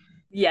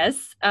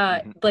 yes,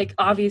 like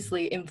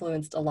obviously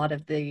influenced a lot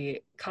of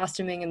the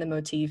costuming and the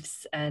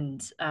motifs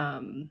and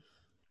the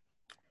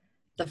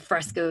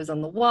frescoes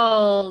on the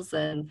walls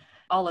and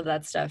all of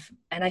that stuff.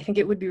 And I think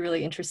it would be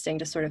really interesting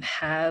to sort of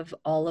have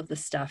all of the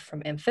stuff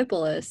from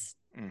Amphipolis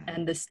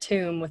and this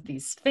tomb with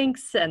these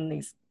sphinx and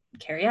these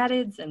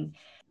caryatids. And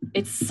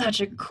it's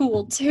such a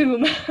cool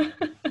tomb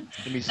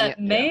that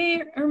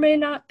may or may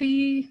not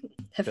be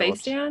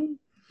Hephaestion.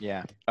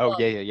 Yeah. Oh,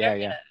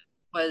 yeah.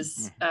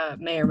 Was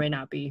may or may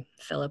not be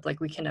Philip. Like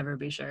we can never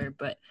be sure.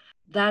 But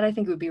that I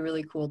think would be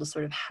really cool to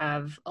sort of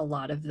have a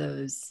lot of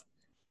those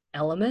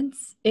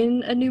elements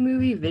in a new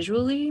movie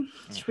visually,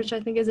 which I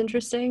think is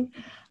interesting.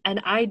 And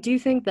I do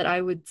think that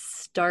I would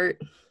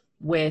start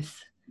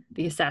with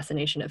the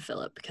assassination of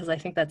Philip, because I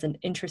think that's an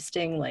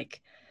interesting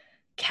like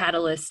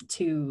catalyst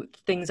to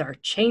things are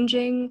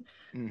changing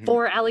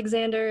for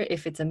Alexander.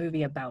 If it's a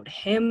movie about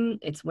him,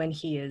 it's when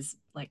he is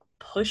like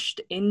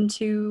pushed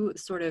into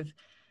sort of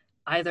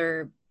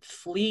either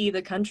flee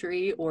the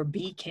country or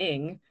be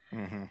king.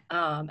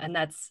 And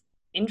that's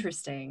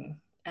interesting,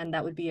 and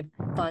that would be a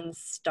fun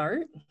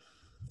start.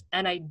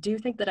 And I do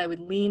think that I would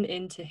lean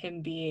into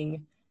him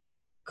being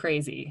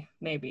crazy,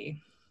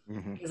 maybe,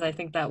 because I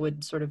think that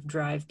would sort of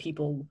drive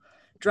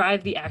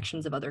the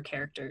actions of other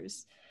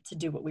characters to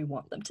do what we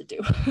want them to do.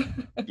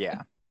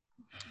 Yeah.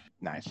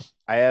 Nice.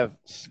 I have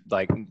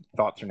like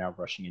thoughts are now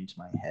rushing into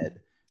my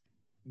head.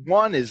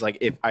 One is like,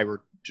 if I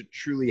were to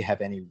truly have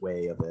any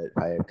way of it,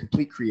 I have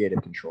complete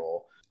creative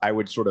control, I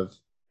would sort of,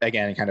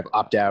 again, kind of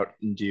opt out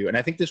and do, and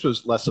I think this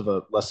was less of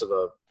a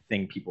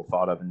thing people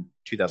thought of in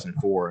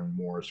 2004 and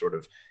more sort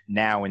of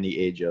now in the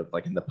age of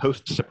like in the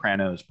post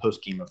Sopranos,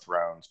 post Game of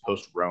Thrones,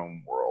 post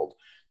Rome world,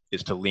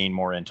 is to lean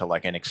more into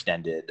like an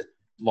extended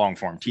long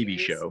form TV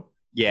show.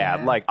 Yeah,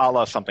 like a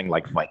la something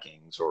like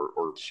Vikings or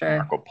sure.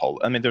 Marco Polo.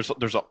 I mean, there's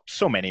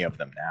so many of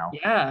them now.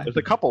 Yeah, there's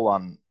a couple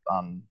on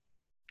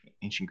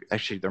ancient.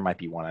 Actually, there might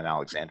be one on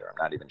Alexander.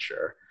 I'm not even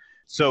sure.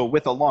 So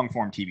with a long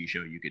form TV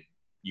show, you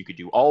could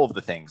do all of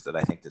the things that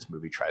I think this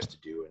movie tries to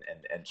do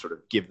and sort of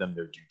give them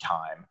their due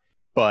time.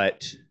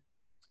 But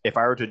if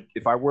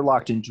I were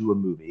locked into a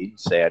movie,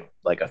 say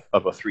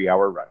of a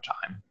 3-hour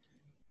runtime,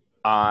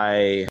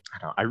 I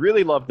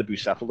really love the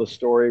Bucephalus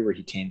story where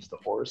he tames the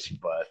horse,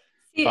 but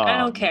see, I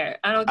don't care.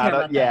 I don't care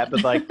about that. Yeah,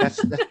 but like that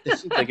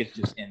seems like it's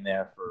just in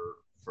there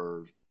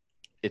for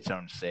its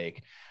own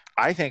sake.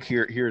 I think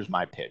here's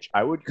my pitch.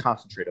 I would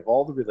concentrate of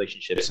all the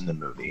relationships in the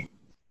movie.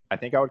 I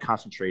think I would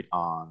concentrate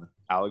on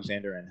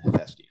Alexander and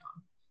Hephaestion.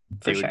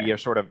 They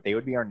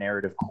would be our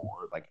narrative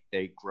core. Like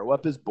they grow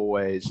up as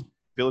boys.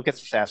 Philip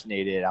gets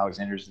assassinated.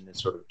 Alexander's in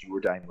this sort of do or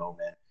die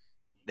moment.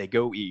 They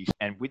go east,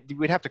 and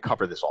we'd have to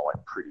cover this all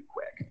like pretty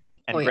quick.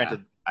 And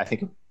granted, I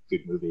think a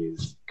good movie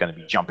is going to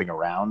be jumping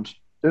around.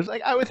 There's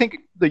like, I would think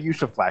the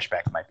use of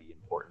flashbacks might be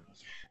important,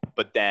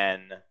 but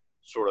then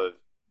sort of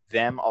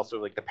them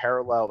also like the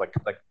parallel, like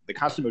the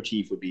constant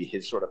motif would be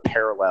his sort of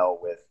parallel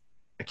with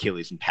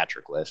Achilles and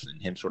Patroclus,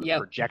 and him sort of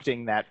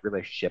projecting that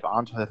relationship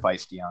onto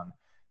Hephaestion,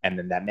 and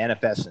then that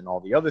manifests in all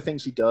the other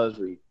things he does,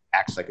 where he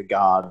acts like a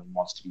god and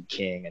wants to be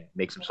king and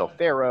makes himself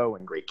pharaoh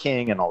and great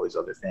king and all these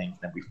other things. And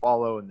then we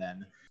follow, and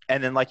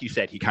then like you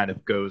said, he kind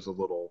of goes a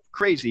little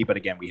crazy, but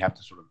again, we have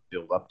to sort of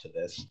build up to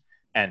this.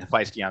 And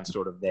Hephaestion's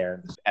sort of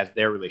there as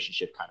their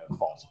relationship kind of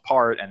falls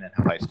apart, and then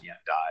Hephaestion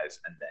dies,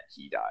 and then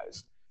he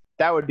dies.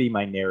 That would be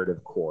my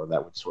narrative core.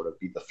 That would sort of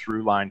be the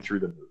through line through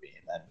the movie.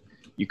 And then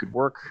you could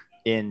work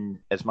in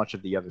as much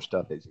of the other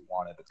stuff as you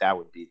wanted, but that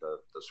would be the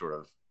sort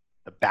of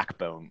the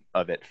backbone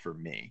of it for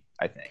me,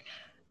 I think.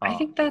 I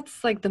think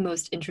that's like the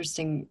most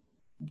interesting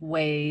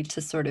way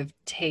to sort of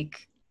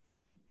take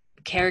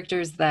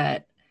characters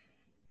that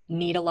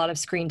need a lot of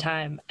screen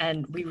time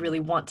and we really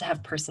want to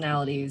have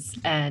personalities,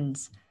 and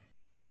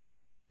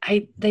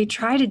they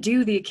try to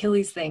do the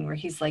Achilles thing where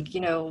he's like,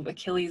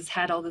 Achilles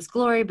had all this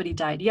glory, but he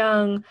died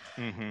young.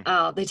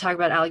 They talk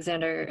about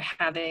Alexander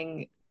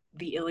having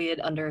the Iliad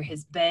under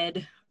his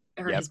bed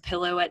or his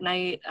pillow at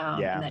night,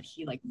 and that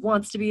he like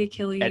wants to be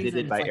Achilles.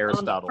 Edited by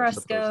Aristotle,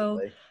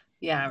 supposedly.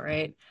 Yeah,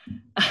 right.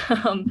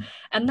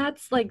 And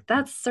that's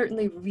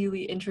certainly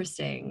really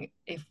interesting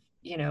if,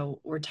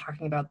 we're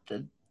talking about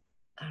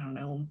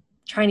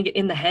trying to get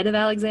in the head of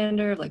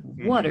Alexander, like,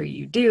 what are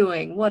you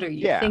doing? What are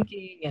you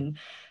thinking? And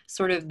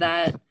sort of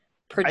that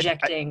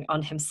projecting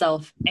on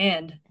himself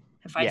and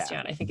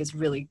Hephaestion, I think is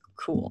really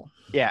cool.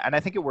 Yeah, and I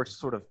think it works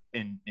sort of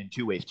in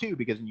two ways too,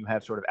 because you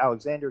have sort of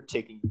Alexander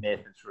taking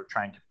myth and sort of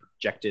trying to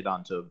project it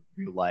onto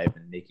real life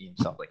and making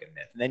himself like a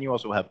myth. And then you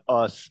also have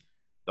us,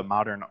 the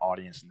modern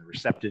audience, and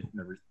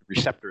the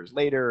receptors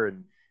later,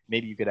 and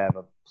maybe you could have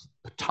a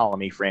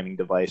Ptolemy framing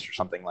device or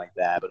something like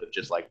that, but of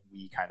just like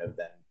we kind of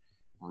then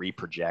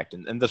reproject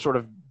and the sort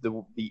of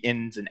the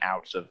ins and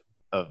outs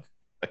of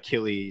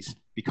Achilles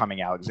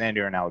becoming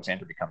Alexander and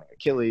Alexander becoming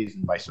Achilles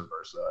and vice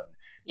versa.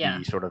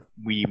 And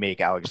we make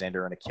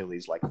Alexander an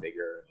Achilles like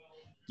figure.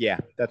 Yeah,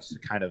 that's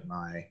kind of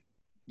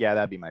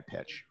that'd be my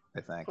pitch,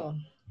 I think. Cool.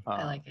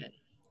 I like it.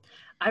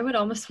 I would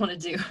almost want to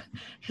do,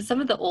 because some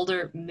of the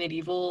older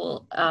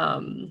medieval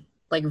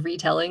like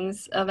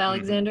retellings of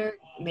Alexander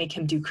make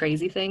him do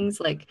crazy things,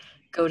 like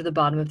go to the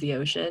bottom of the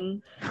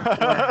ocean,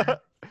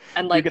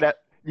 and like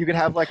you could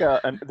have like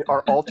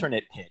our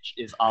alternate pitch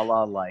is a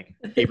la like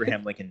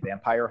Abraham Lincoln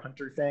Vampire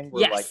Hunter thing,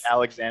 where like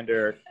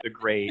Alexander the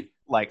Great,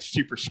 like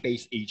super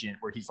space agent,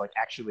 where he's like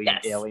actually an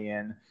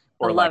alien,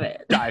 or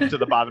like dives to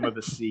the bottom of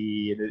the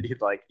sea, and he's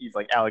like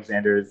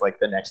Alexander is like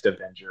the next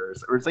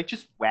Avengers, or it's like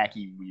just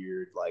wacky,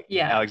 weird, like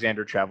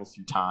Alexander travels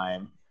through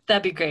time.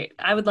 That'd be great.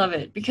 I would love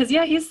it, because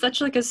he's such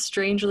like a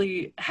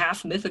strangely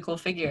half mythical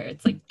figure.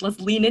 It's like,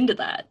 let's lean into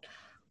that.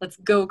 Let's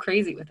go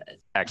crazy with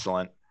it.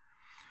 Excellent.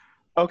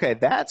 Okay,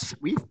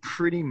 we've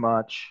pretty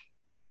much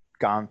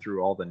gone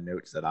through all the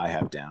notes that I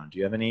have down. Do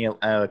you have any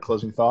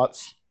closing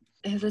thoughts?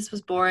 This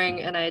was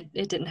boring, and it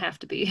didn't have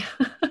to be.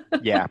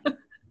 Yeah.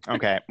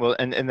 Okay. Well,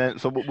 and then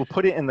so we'll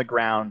put it in the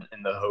ground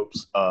in the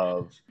hopes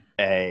of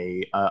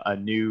a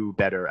new,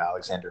 better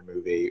Alexander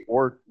movie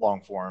or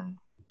long form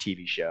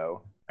TV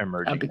show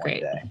emerging That'd be one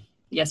great. day.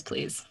 Yes,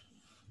 please.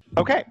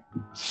 Okay.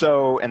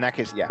 So in that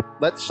case, yeah,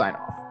 let's sign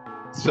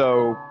off.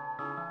 So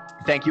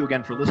thank you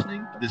again for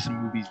listening. This is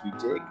Movies We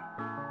Dig.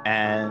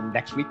 And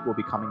next week we'll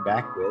be coming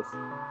back with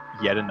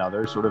yet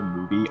another sort of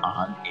movie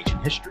on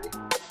ancient history.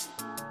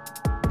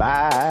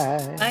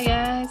 Bye. Bye,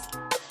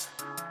 guys.